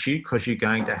mobile tissue because you're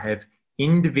going to have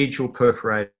individual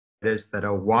perforators that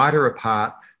are wider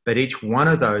apart, but each one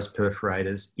of those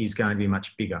perforators is going to be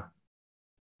much bigger.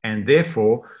 And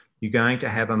therefore, you're going to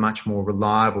have a much more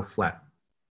reliable flap.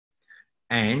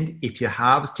 And if you're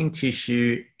harvesting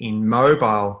tissue in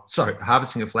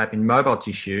harvesting a flap in mobile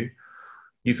tissue,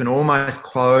 you can almost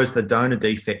close the donor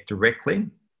defect directly.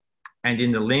 And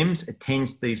in the limbs,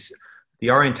 the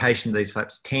orientation of these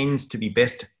flaps tends to be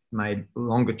best made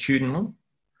longitudinal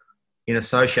in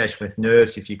association with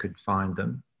nerves if you could find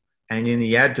them. And in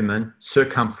the abdomen,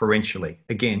 circumferentially,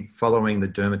 again, following the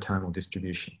dermatomal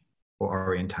distribution or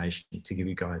orientation to give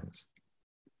you guidance.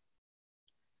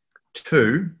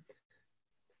 2,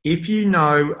 if you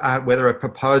know whether a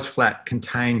proposed flap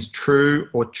contains true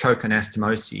or choke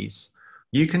anastomoses,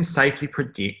 you can safely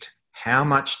predict how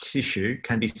much tissue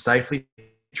can be safely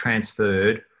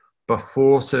transferred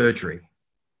before surgery.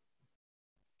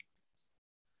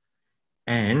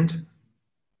 And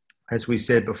as we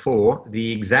said before,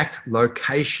 the exact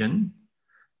location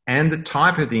and the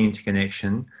type of the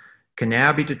interconnection can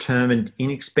now be determined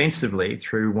inexpensively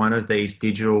through one of these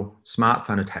digital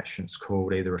smartphone attachments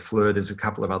called either a FLIR. There's a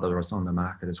couple of others on the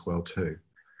market as well too.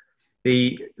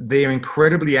 They're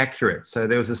incredibly accurate. So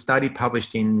there was a study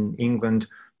published in England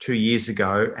 2 years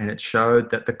ago, and it showed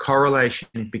that the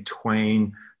correlation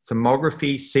between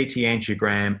thermography, CT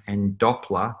angiogram, and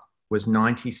Doppler was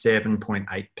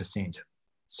 97.8%.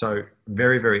 So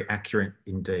very, very accurate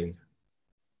indeed.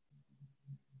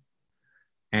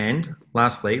 And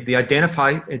lastly, the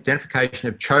identification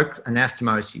of choke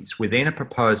anastomoses within a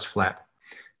proposed flap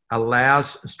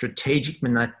allows strategic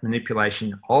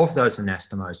manipulation of those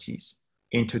anastomoses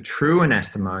into true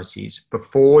anastomoses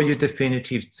before your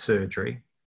definitive surgery.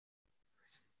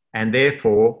 And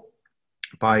therefore,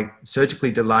 by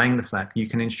surgically delaying the flap, you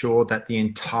can ensure that the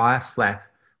entire flap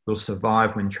will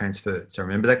survive when transferred. So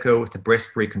remember that girl with the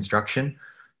breast reconstruction?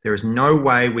 There is no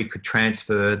way we could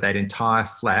transfer that entire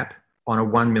flap on a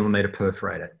 1 millimeter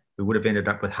perforator. We would have ended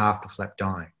up with half the flap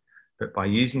dying. But by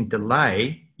using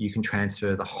delay, you can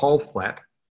transfer the whole flap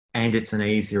and it's an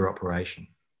easier operation.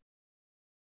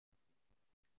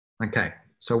 Okay,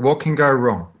 so what can go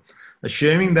wrong?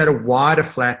 Assuming that a wider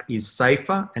flap is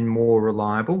safer and more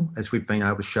reliable, as we've been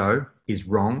able to show, is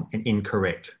wrong and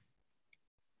incorrect.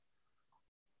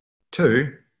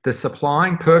 2, the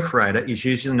supplying perforator is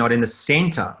usually not in the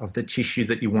center of the tissue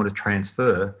that you want to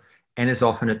transfer and is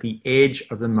often at the edge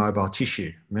of the mobile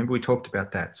tissue. Remember we talked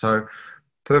about that. So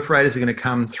perforators are going to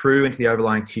come through into the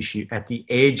overlying tissue at the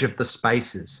edge of the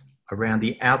spaces, around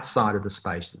the outside of the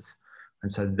spaces.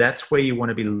 And so that's where you want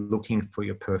to be looking for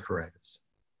your perforators.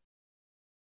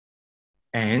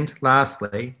 And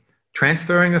lastly,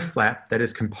 transferring a flap that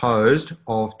is composed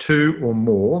of 2 or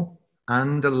more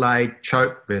undelayed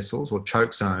choke vessels or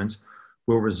choke zones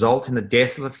will result in the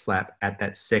death of the flap at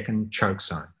that second choke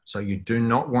zone. So you do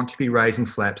not want to be raising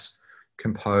flaps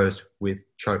composed with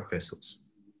choke vessels.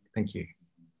 Thank you.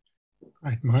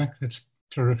 Great, Mark. That's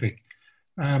terrific.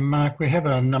 Mark, we have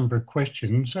a number of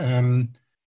questions.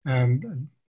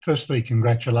 Firstly,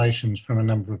 congratulations from a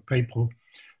number of people.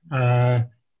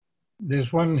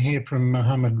 There's one here from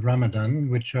Mohammed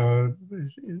Ramadan, which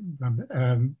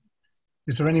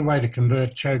is there any way to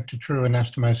convert choke to true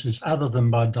anastomosis other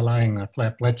than by delaying the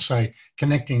flap, let's say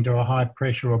connecting to a high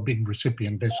pressure or big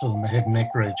recipient vessel in the head and neck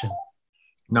region?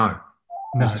 No. No.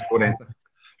 That's the short answer.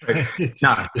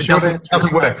 No, it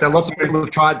doesn't work. There are lots of people who have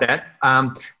tried that.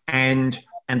 And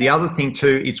the other thing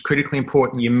too, it's critically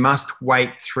important. You must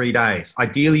wait 3 days.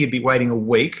 Ideally, you'd be waiting a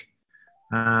week.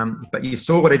 But you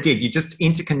saw what I did. You just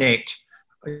interconnect.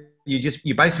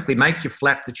 You basically make your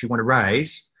flap that you want to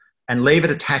raise and leave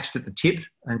it attached at the tip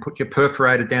and put your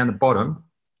perforator down the bottom.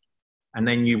 And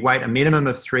then you wait a minimum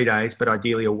of 3 days, but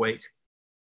ideally a week.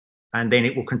 And then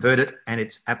it will convert it and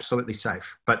it's absolutely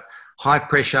safe. But high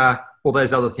pressure, all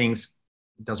those other things,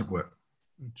 it doesn't work.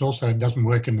 It also doesn't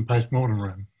work in the post-mortem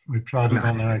room. We've tried it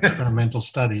on our experimental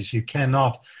studies. You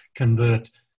cannot convert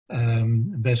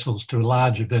vessels to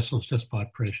larger vessels just by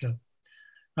pressure.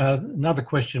 Another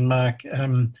question, Mark,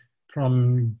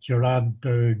 from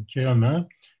Gerardo Germa.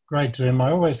 Great Zoom.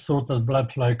 I always thought that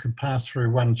blood flow could pass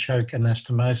through one choke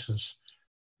anastomosis.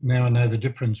 Now I know the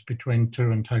difference between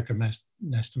true and choke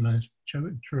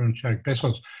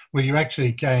vessels. Will you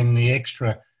actually gain the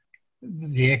extra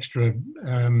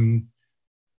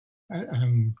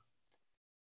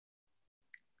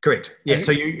correct. Yeah.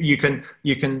 So you can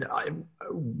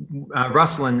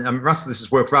Russell and this is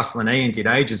work Russell and Ian did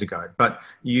ages ago, but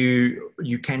you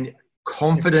can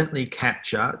confidently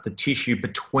capture the tissue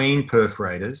between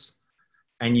perforators,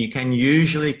 and you can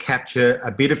usually capture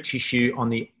a bit of tissue on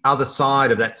the other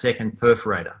side of that second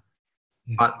perforator.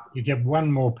 But you get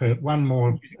one more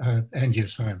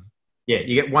angiosome. Yeah,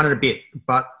 you get one and a bit.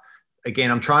 But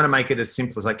again, I'm trying to make it as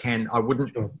simple as I can. I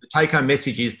wouldn't. Sure. The take-home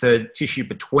message is the tissue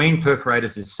between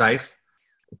perforators is safe.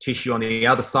 The tissue on the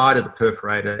other side of the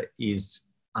perforator is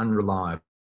unreliable.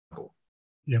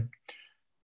 Yep.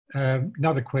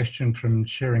 Another question from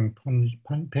Sharing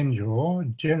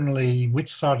Penjor. Generally,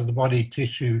 which side of the body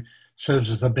tissue serves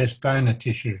as the best donor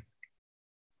tissue?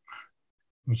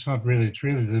 It's not really, it's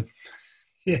really the,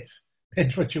 yes,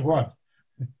 depends what you want.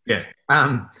 Yeah.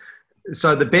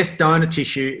 So the best donor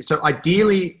tissue, so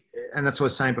ideally, and that's what I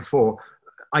was saying before,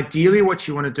 ideally what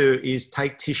you want to do is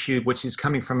take tissue which is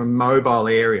coming from a mobile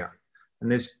area. And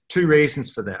there's two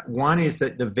reasons for that. One is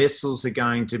that the vessels are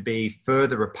going to be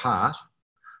further apart.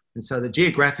 And so the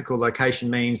geographical location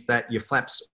means that your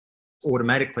flaps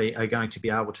automatically are going to be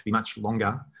able to be much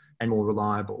longer and more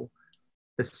reliable.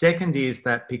 The second is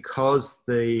that because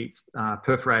the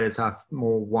perforators are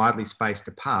more widely spaced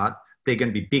apart, they're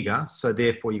going to be bigger. So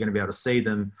therefore you're going to be able to see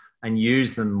them and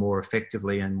use them more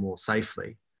effectively and more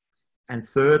safely. And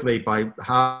thirdly, by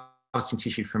harvesting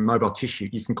tissue from mobile tissue,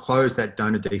 you can close that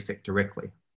donor defect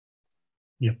directly.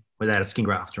 Yep. Without a skin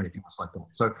graft or anything else like that.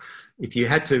 So if you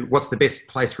had to, what's the best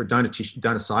place for a donor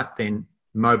site? Then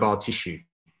mobile tissue.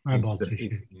 Mobile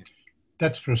tissue. Yeah.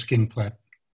 That's for a skin flap.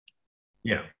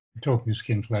 Yeah. We're talking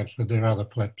skin flaps, but there are other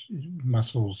flaps,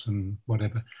 muscles and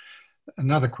whatever.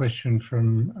 Another question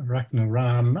from Rakna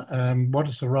Ram. What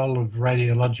is the role of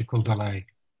radiological delay?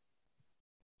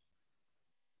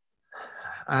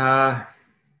 I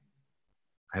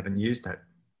haven't used that.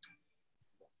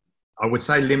 I would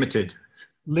say limited.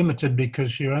 Limited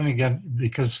because you only get,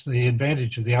 because the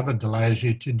advantage of the other delay is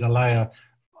you to delay a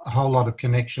whole lot of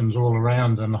connections all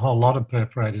around and a whole lot of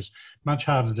perforators. Much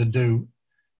harder to do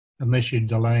unless you're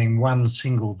delaying one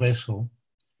single vessel.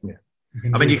 Yeah.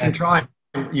 I mean, you can try,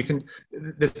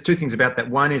 there's two things about that.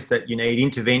 One is that you need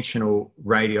interventional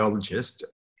radiologist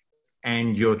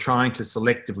and you're trying to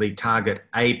selectively target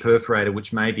a perforator,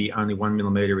 which may be only 1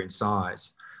 millimetre in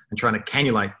size, and trying to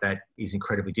cannulate that is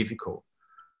incredibly difficult.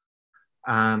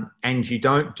 And you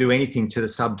don't do anything to the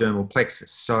subdermal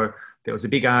plexus. So there was a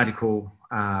big article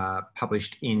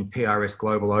published in PRS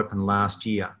Global Open last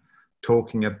year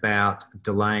talking about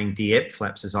delaying DEP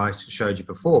flaps, as I showed you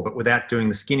before, but without doing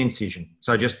the skin incision.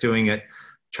 So just doing it,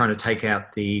 trying to take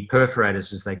out the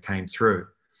perforators as they came through.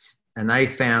 And they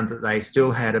found that they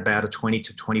still had about a 20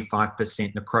 to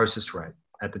 25% necrosis rate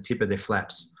at the tip of their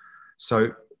flaps.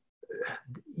 So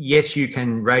yes, you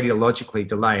can radiologically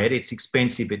delay it. It's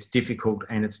expensive, it's difficult,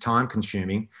 and it's time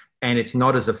consuming, and it's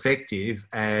not as effective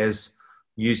as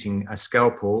using a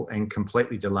scalpel and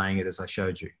completely delaying it as I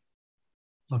showed you.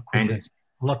 A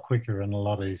lot quicker and a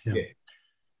lot easier.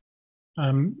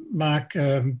 Yeah. Mark,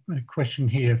 a question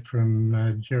here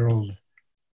from Gerald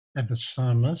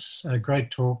Abasamus. Great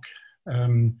talk.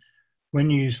 When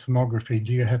you use thermography,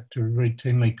 do you have to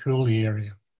routinely cool the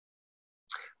area?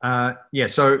 Yeah,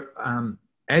 so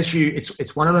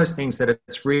it's one of those things that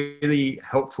it's really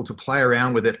helpful to play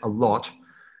around with it a lot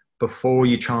before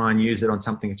you try and use it on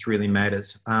something that really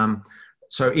matters.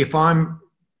 So if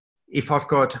I've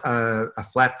got a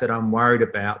flap that I'm worried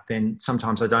about, then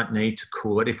sometimes I don't need to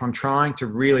cool it. If I'm trying to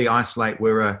really isolate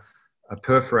where a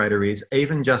perforator is,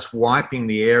 even just wiping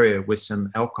the area with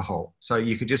some alcohol. So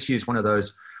you could just use one of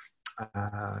those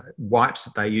wipes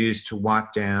that they use to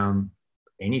wipe down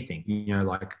anything, you know,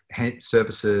 like hand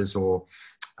surfaces or,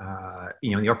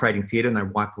 you know, in the operating theatre, and they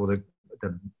wipe all the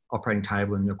operating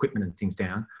table and equipment and things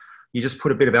down. You just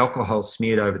put a bit of alcohol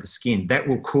smeared over the skin. That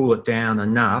will cool it down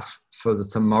enough for the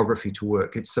thermography to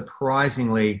work. It's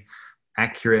surprisingly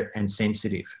accurate and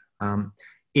sensitive.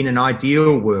 In an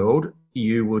ideal world,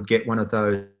 you would get one of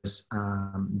those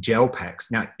gel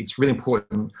packs. Now, it's really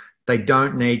important. They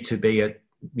don't need to be at,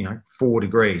 4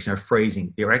 degrees,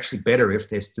 freezing. They're actually better if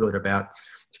they're still at about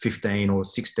 15 or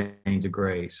 16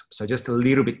 degrees. So just a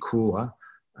little bit cooler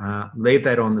leave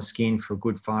that on the skin for a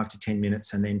good 5 to 10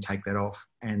 minutes and then take that off,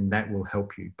 and that will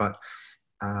help you. But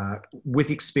with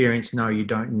experience, no, you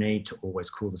don't need to always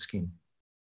cool the skin.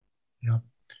 Yeah.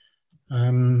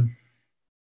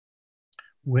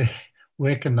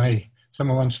 Where can they,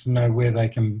 someone wants to know where they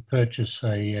can purchase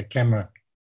a camera.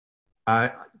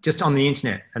 Just on the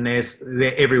internet, and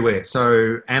they're everywhere.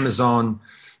 So Amazon,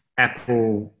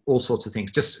 Apple, all sorts of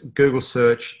things. Just Google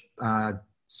search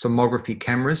thermography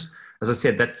cameras. As I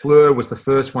said, that FLIR was the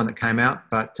first one that came out,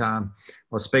 but I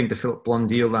was speaking to Philip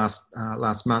Blondeel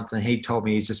last month, and he told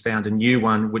me he's just found a new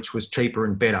one which was cheaper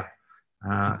and better,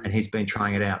 and he's been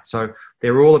trying it out. So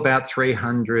they're all about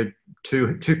 $250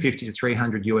 to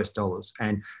 $300 US,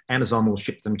 and Amazon will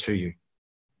ship them to you.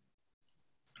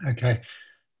 Okay.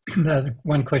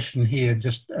 One question here,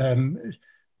 just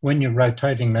when you're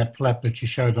rotating that flap that you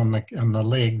showed on the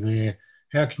leg there,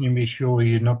 how can you be sure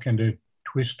you're not going to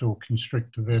twist or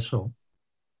constrict the vessel?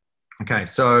 Okay,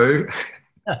 so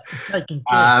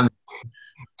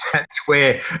that's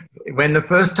where, when the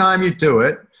first time you do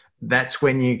it, that's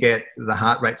when you get the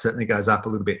heart rate certainly goes up a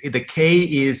little bit. The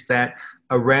key is that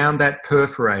around that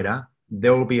perforator,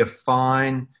 there will be a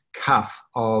fine cuff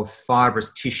of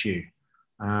fibrous tissue.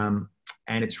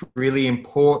 And it's really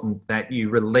important that you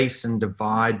release and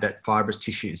divide that fibrous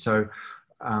tissue. So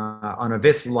on a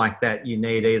vessel like that, you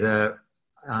need either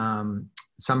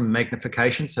some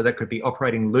magnification. So that could be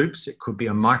operating loops. It could be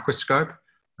a microscope.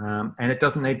 And it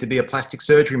doesn't need to be a plastic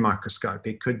surgery microscope.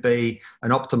 It could be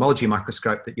an ophthalmology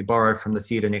microscope that you borrow from the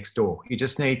theatre next door. You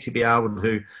just need to be able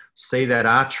to see that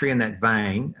artery and that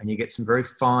vein, and you get some very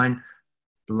fine,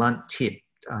 blunt tip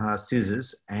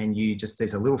scissors, and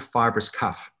there's a little fibrous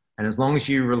cuff. And as long as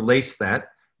you release that,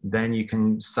 then you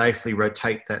can safely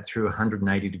rotate that through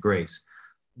 180 degrees.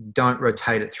 Don't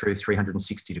rotate it through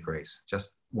 360 degrees,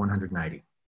 just 180.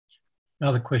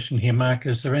 Another question here, Mark,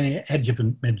 is there any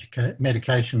adjuvant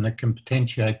medication that can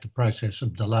potentiate the process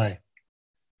of delay?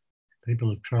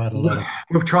 People have tried a lot.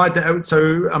 We've tried that.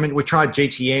 So, I mean, we tried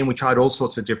GTN, we tried all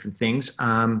sorts of different things.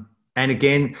 And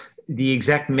again, the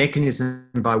exact mechanism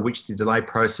by which the delay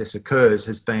process occurs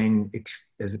has been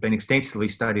extensively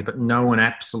studied, but no one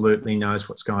absolutely knows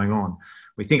what's going on.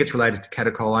 We think it's related to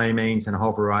catecholamines and a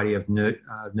whole variety of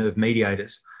nerve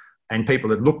mediators. And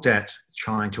people have looked at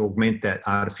trying to augment that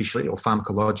artificially or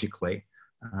pharmacologically.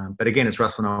 But again, as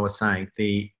Russell and I were saying,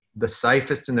 the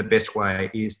safest and the best way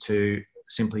is to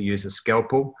simply use a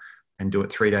scalpel and do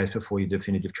it 3 days before your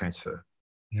definitive transfer.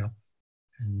 Yeah.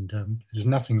 And there's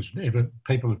nothing's ever,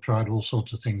 people have tried all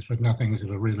sorts of things, but nothing's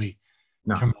ever really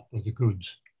come up with the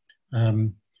goods. We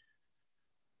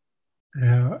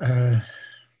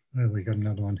got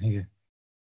another one here.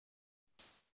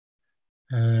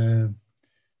 In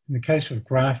the case of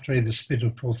graftery, the spit or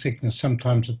poor thickness,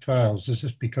 sometimes it fails. Is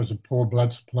this because of poor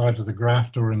blood supply to the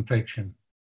graft or infection?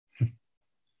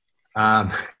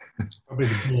 Probably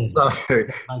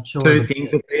the so two things.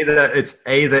 It's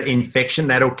either infection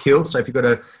that'll kill. So if you've got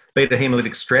a beta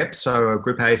hemolytic strep, so a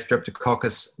group A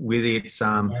streptococcus with its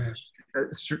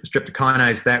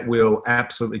streptokinase, that will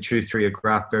absolutely chew through your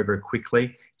graft very, very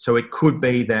quickly. So it could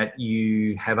be that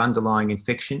you have underlying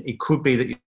infection. It could be that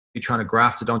you're trying to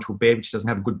graft it onto a bed which doesn't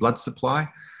have a good blood supply.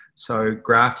 So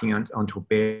grafting onto a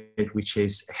bed which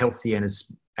is healthy and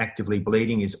is actively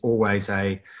bleeding is always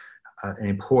an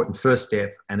important first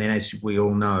step. And then, as we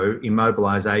all know,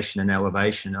 immobilization and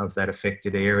elevation of that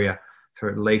affected area for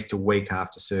at least a week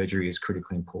after surgery is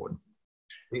critically important.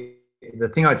 The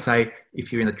thing I'd say,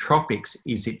 if you're in the tropics,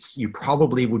 is you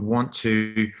probably would want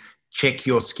to check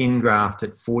your skin graft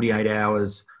at 48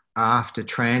 hours after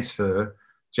transfer,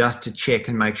 just to check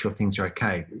and make sure things are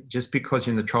okay. Just because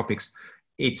you're in the tropics,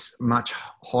 it's much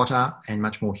hotter and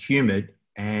much more humid,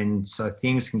 and so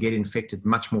things can get infected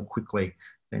much more quickly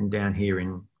than down here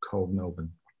in cold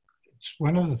Melbourne. It's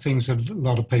one of the things that a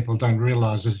lot of people don't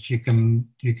realise is you can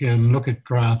look at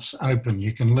grafts open.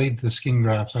 You can leave the skin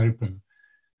grafts open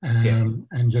and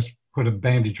just put a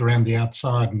bandage around the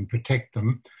outside and protect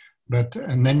them.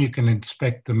 And then you can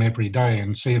inspect them every day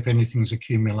and see if anything's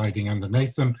accumulating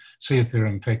underneath them, see if they're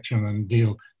infection, and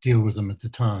deal with them at the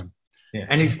time. Yeah,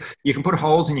 and if you can put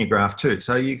holes in your graft too.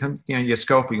 So you can, your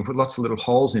scalpel, you can put lots of little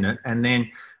holes in it, and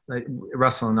then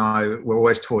Russell and I were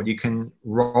always taught you can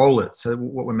roll it. So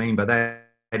what we mean by that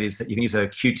is that you can use a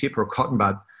Q-tip or a cotton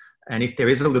bud, and if there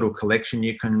is a little collection,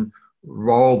 you can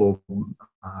roll or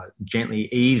gently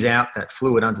ease out that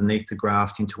fluid underneath the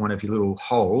graft into one of your little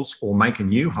holes, or make a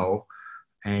new hole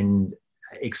and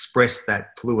express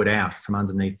that fluid out from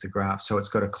underneath the graft, so it's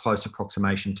got a close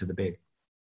approximation to the bed.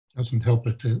 Doesn't help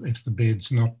if the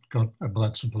bed's not got a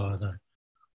blood supply though.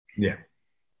 Yeah.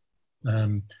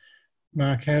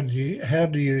 Mark, how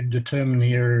do you determine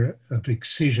the area of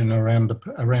excision around a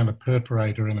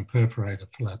perforator in a perforator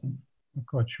flap? I'm not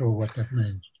quite sure what that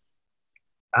means.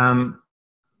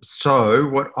 So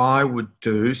what I would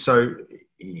do, so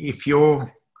if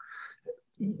you're,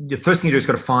 the first thing you do is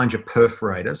got to find your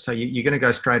perforator. So you're going to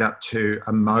go straight up to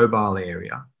a mobile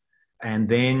area, and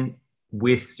then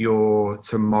with your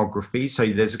thermography, so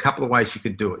there's a couple of ways you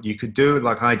could do it. You could do it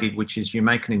like I did, which is you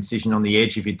make an incision on the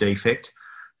edge of your defect,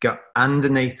 go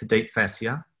underneath the deep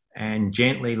fascia and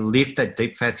gently lift that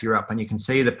deep fascia up, and you can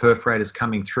see the perforators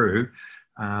coming through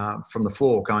from the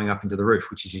floor going up into the roof,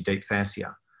 which is your deep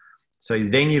fascia. So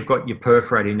then you've got your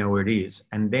perforator, you know where it is,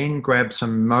 and then grab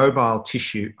some mobile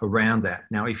tissue around that.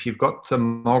 Now, if you've got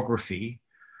thermography,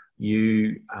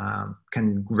 you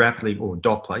can rapidly, or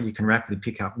Doppler, you can rapidly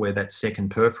pick up where that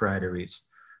second perforator is.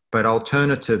 But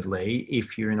alternatively,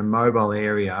 if you're in a mobile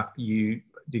area,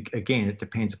 again, it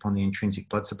depends upon the intrinsic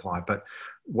blood supply. But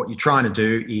what you're trying to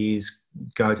do is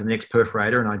go to the next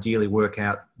perforator and ideally work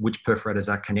out which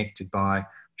perforators are connected by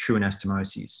true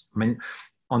anastomosis. I mean,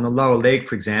 on the lower leg,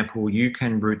 for example, you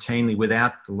can routinely,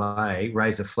 without delay,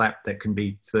 raise a flap that can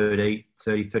be 30,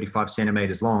 35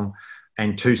 centimetres long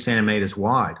and 2 centimetres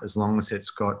wide, as long as it's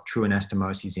got true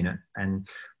anastomosis in it, and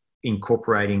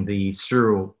incorporating the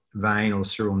sural vein or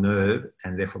sural nerve,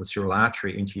 and therefore the sural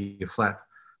artery, into your flap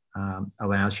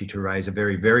allows you to raise a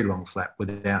very, very long flap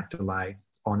without delay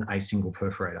on a single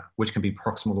perforator, which can be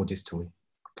proximal or distally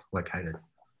located.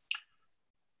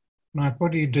 Mark,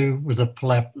 what do you do with a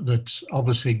flap that's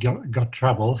obviously got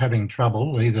trouble, having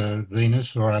trouble, either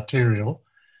venous or arterial?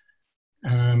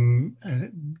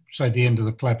 Say the end of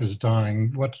the flap is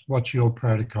dying. What's your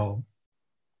protocol?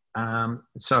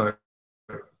 So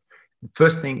the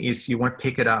first thing is you want to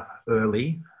pick it up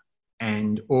early,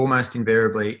 and almost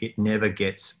invariably it never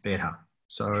gets better.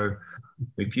 So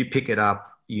if you pick it up,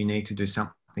 you need to do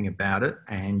something about it,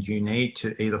 and you need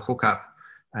to either hook up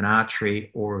an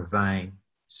artery or a vein.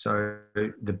 So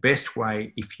the best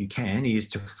way, if you can, is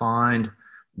to find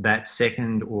that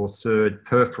second or third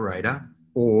perforator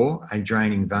or a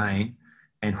draining vein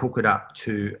and hook it up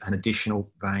to an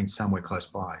additional vein somewhere close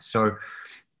by. So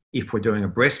if we're doing a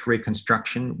breast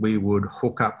reconstruction, we would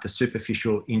hook up the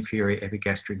superficial inferior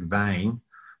epigastric vein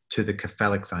to the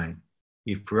cephalic vein.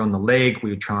 If we're on the leg,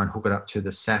 we would try and hook it up to the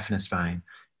saphenous vein.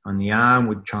 On the arm,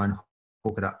 we'd try and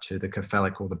hook it up to the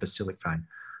cephalic or the basilic vein.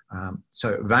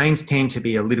 So veins tend to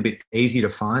be a little bit easier to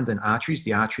find than arteries.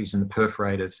 The arteries and the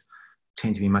perforators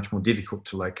tend to be much more difficult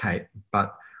to locate.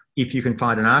 But if you can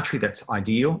find an artery, that's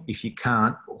ideal. If you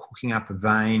can't, hooking up a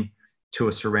vein to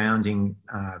a surrounding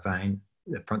vein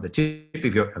from the tip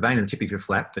of your vein in the tip of your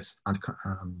flap that's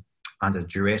under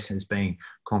duress and is being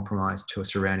compromised to a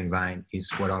surrounding vein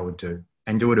is what I would do.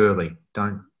 And do it early.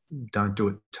 Don't do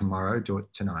it tomorrow. Do it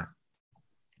tonight.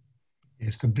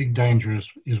 Yes, the big danger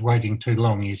is waiting too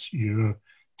long. Your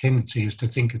tendency is to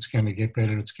think it's going to get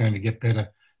better, it's going to get better.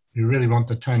 You really want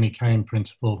the Tony Kane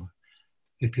principle.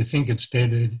 If you think it's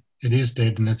dead, it is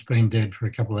dead, and it's been dead for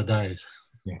a couple of days.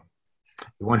 Yeah.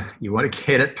 You want to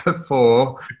get it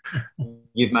before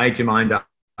you've made your mind up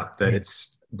that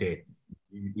it's dead.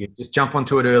 You just jump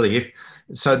onto it early.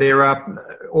 So there are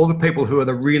all the people who are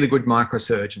the really good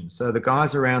microsurgeons. So the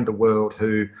guys around the world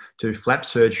who do flap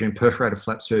surgery and perforated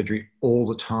flap surgery all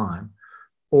the time,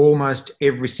 almost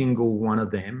every single one of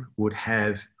them would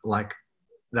have, like,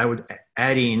 they would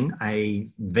add in a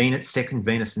second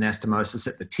venous anastomosis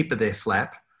at the tip of their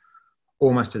flap,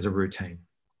 almost as a routine.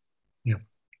 Yeah.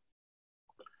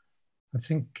 I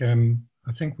think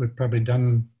we've probably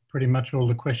done pretty much all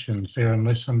the questions there,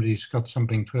 unless somebody's got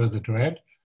something further to add.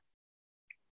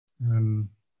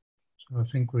 So I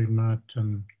think we might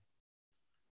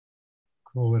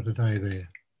call it a day there.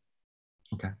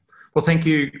 Okay. Well, thank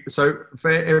you. So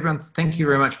for everyone, thank you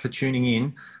very much for tuning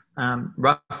in.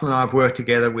 Russell and I have worked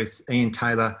together with Ian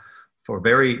Taylor for a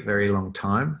very, very long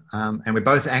time. And we're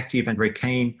both active and very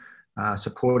keen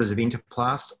supporters of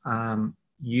INTERPLAST.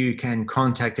 You can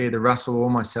contact either Russell or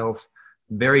myself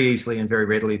very easily and very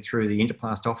readily through the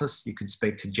INTERPLAST office. You could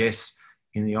speak to Jess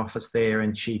in the office there,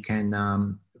 and she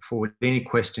can forward any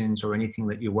questions or anything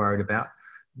that you're worried about.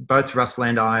 Both Russell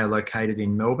and I are located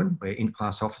in Melbourne, where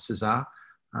INTERPLAST offices are,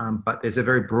 but there's a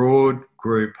very broad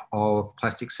group of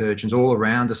plastic surgeons all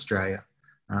around Australia.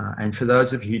 And for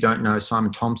those of you who don't know,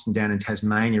 Simon Thompson down in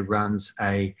Tasmania runs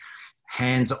a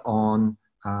hands-on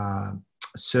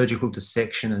surgical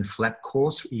dissection and flap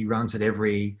course. He runs it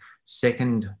every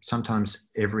second, sometimes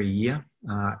every year.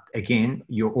 Again,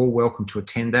 you're all welcome to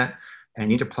attend that. And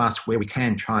INTERPLAST, where we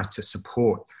can, tries to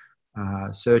support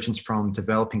surgeons from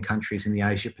developing countries in the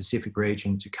Asia Pacific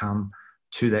region to come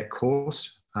to that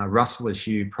course. Russell, as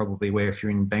you probably aware, if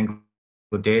you're in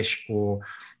Bangladesh or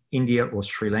India or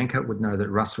Sri Lanka, would know that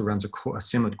Russell runs a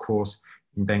similar course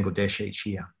in Bangladesh each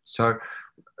year. So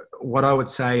what I would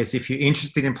say is if you're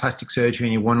interested in plastic surgery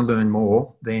and you want to learn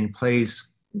more, then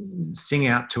please sing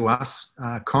out to us,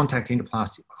 contact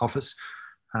INTERPLAST office.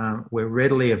 We're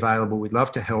readily available. We'd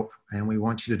love to help, and we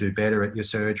want you to do better at your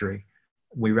surgery.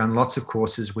 We run lots of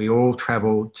courses. We all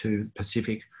travel to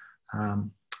Pacific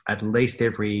at least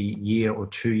every year or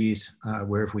 2 years,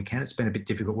 wherever we can. It's been a bit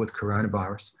difficult with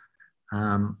coronavirus.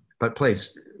 But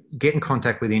please get in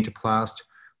contact with INTERPLAST.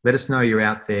 Let us know you're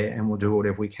out there, and we'll do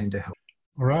whatever we can to help.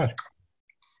 All right.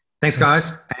 Thanks,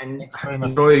 guys, and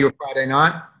enjoy your Friday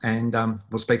night, and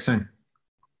we'll speak soon.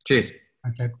 Cheers.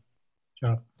 Okay.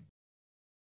 Ciao.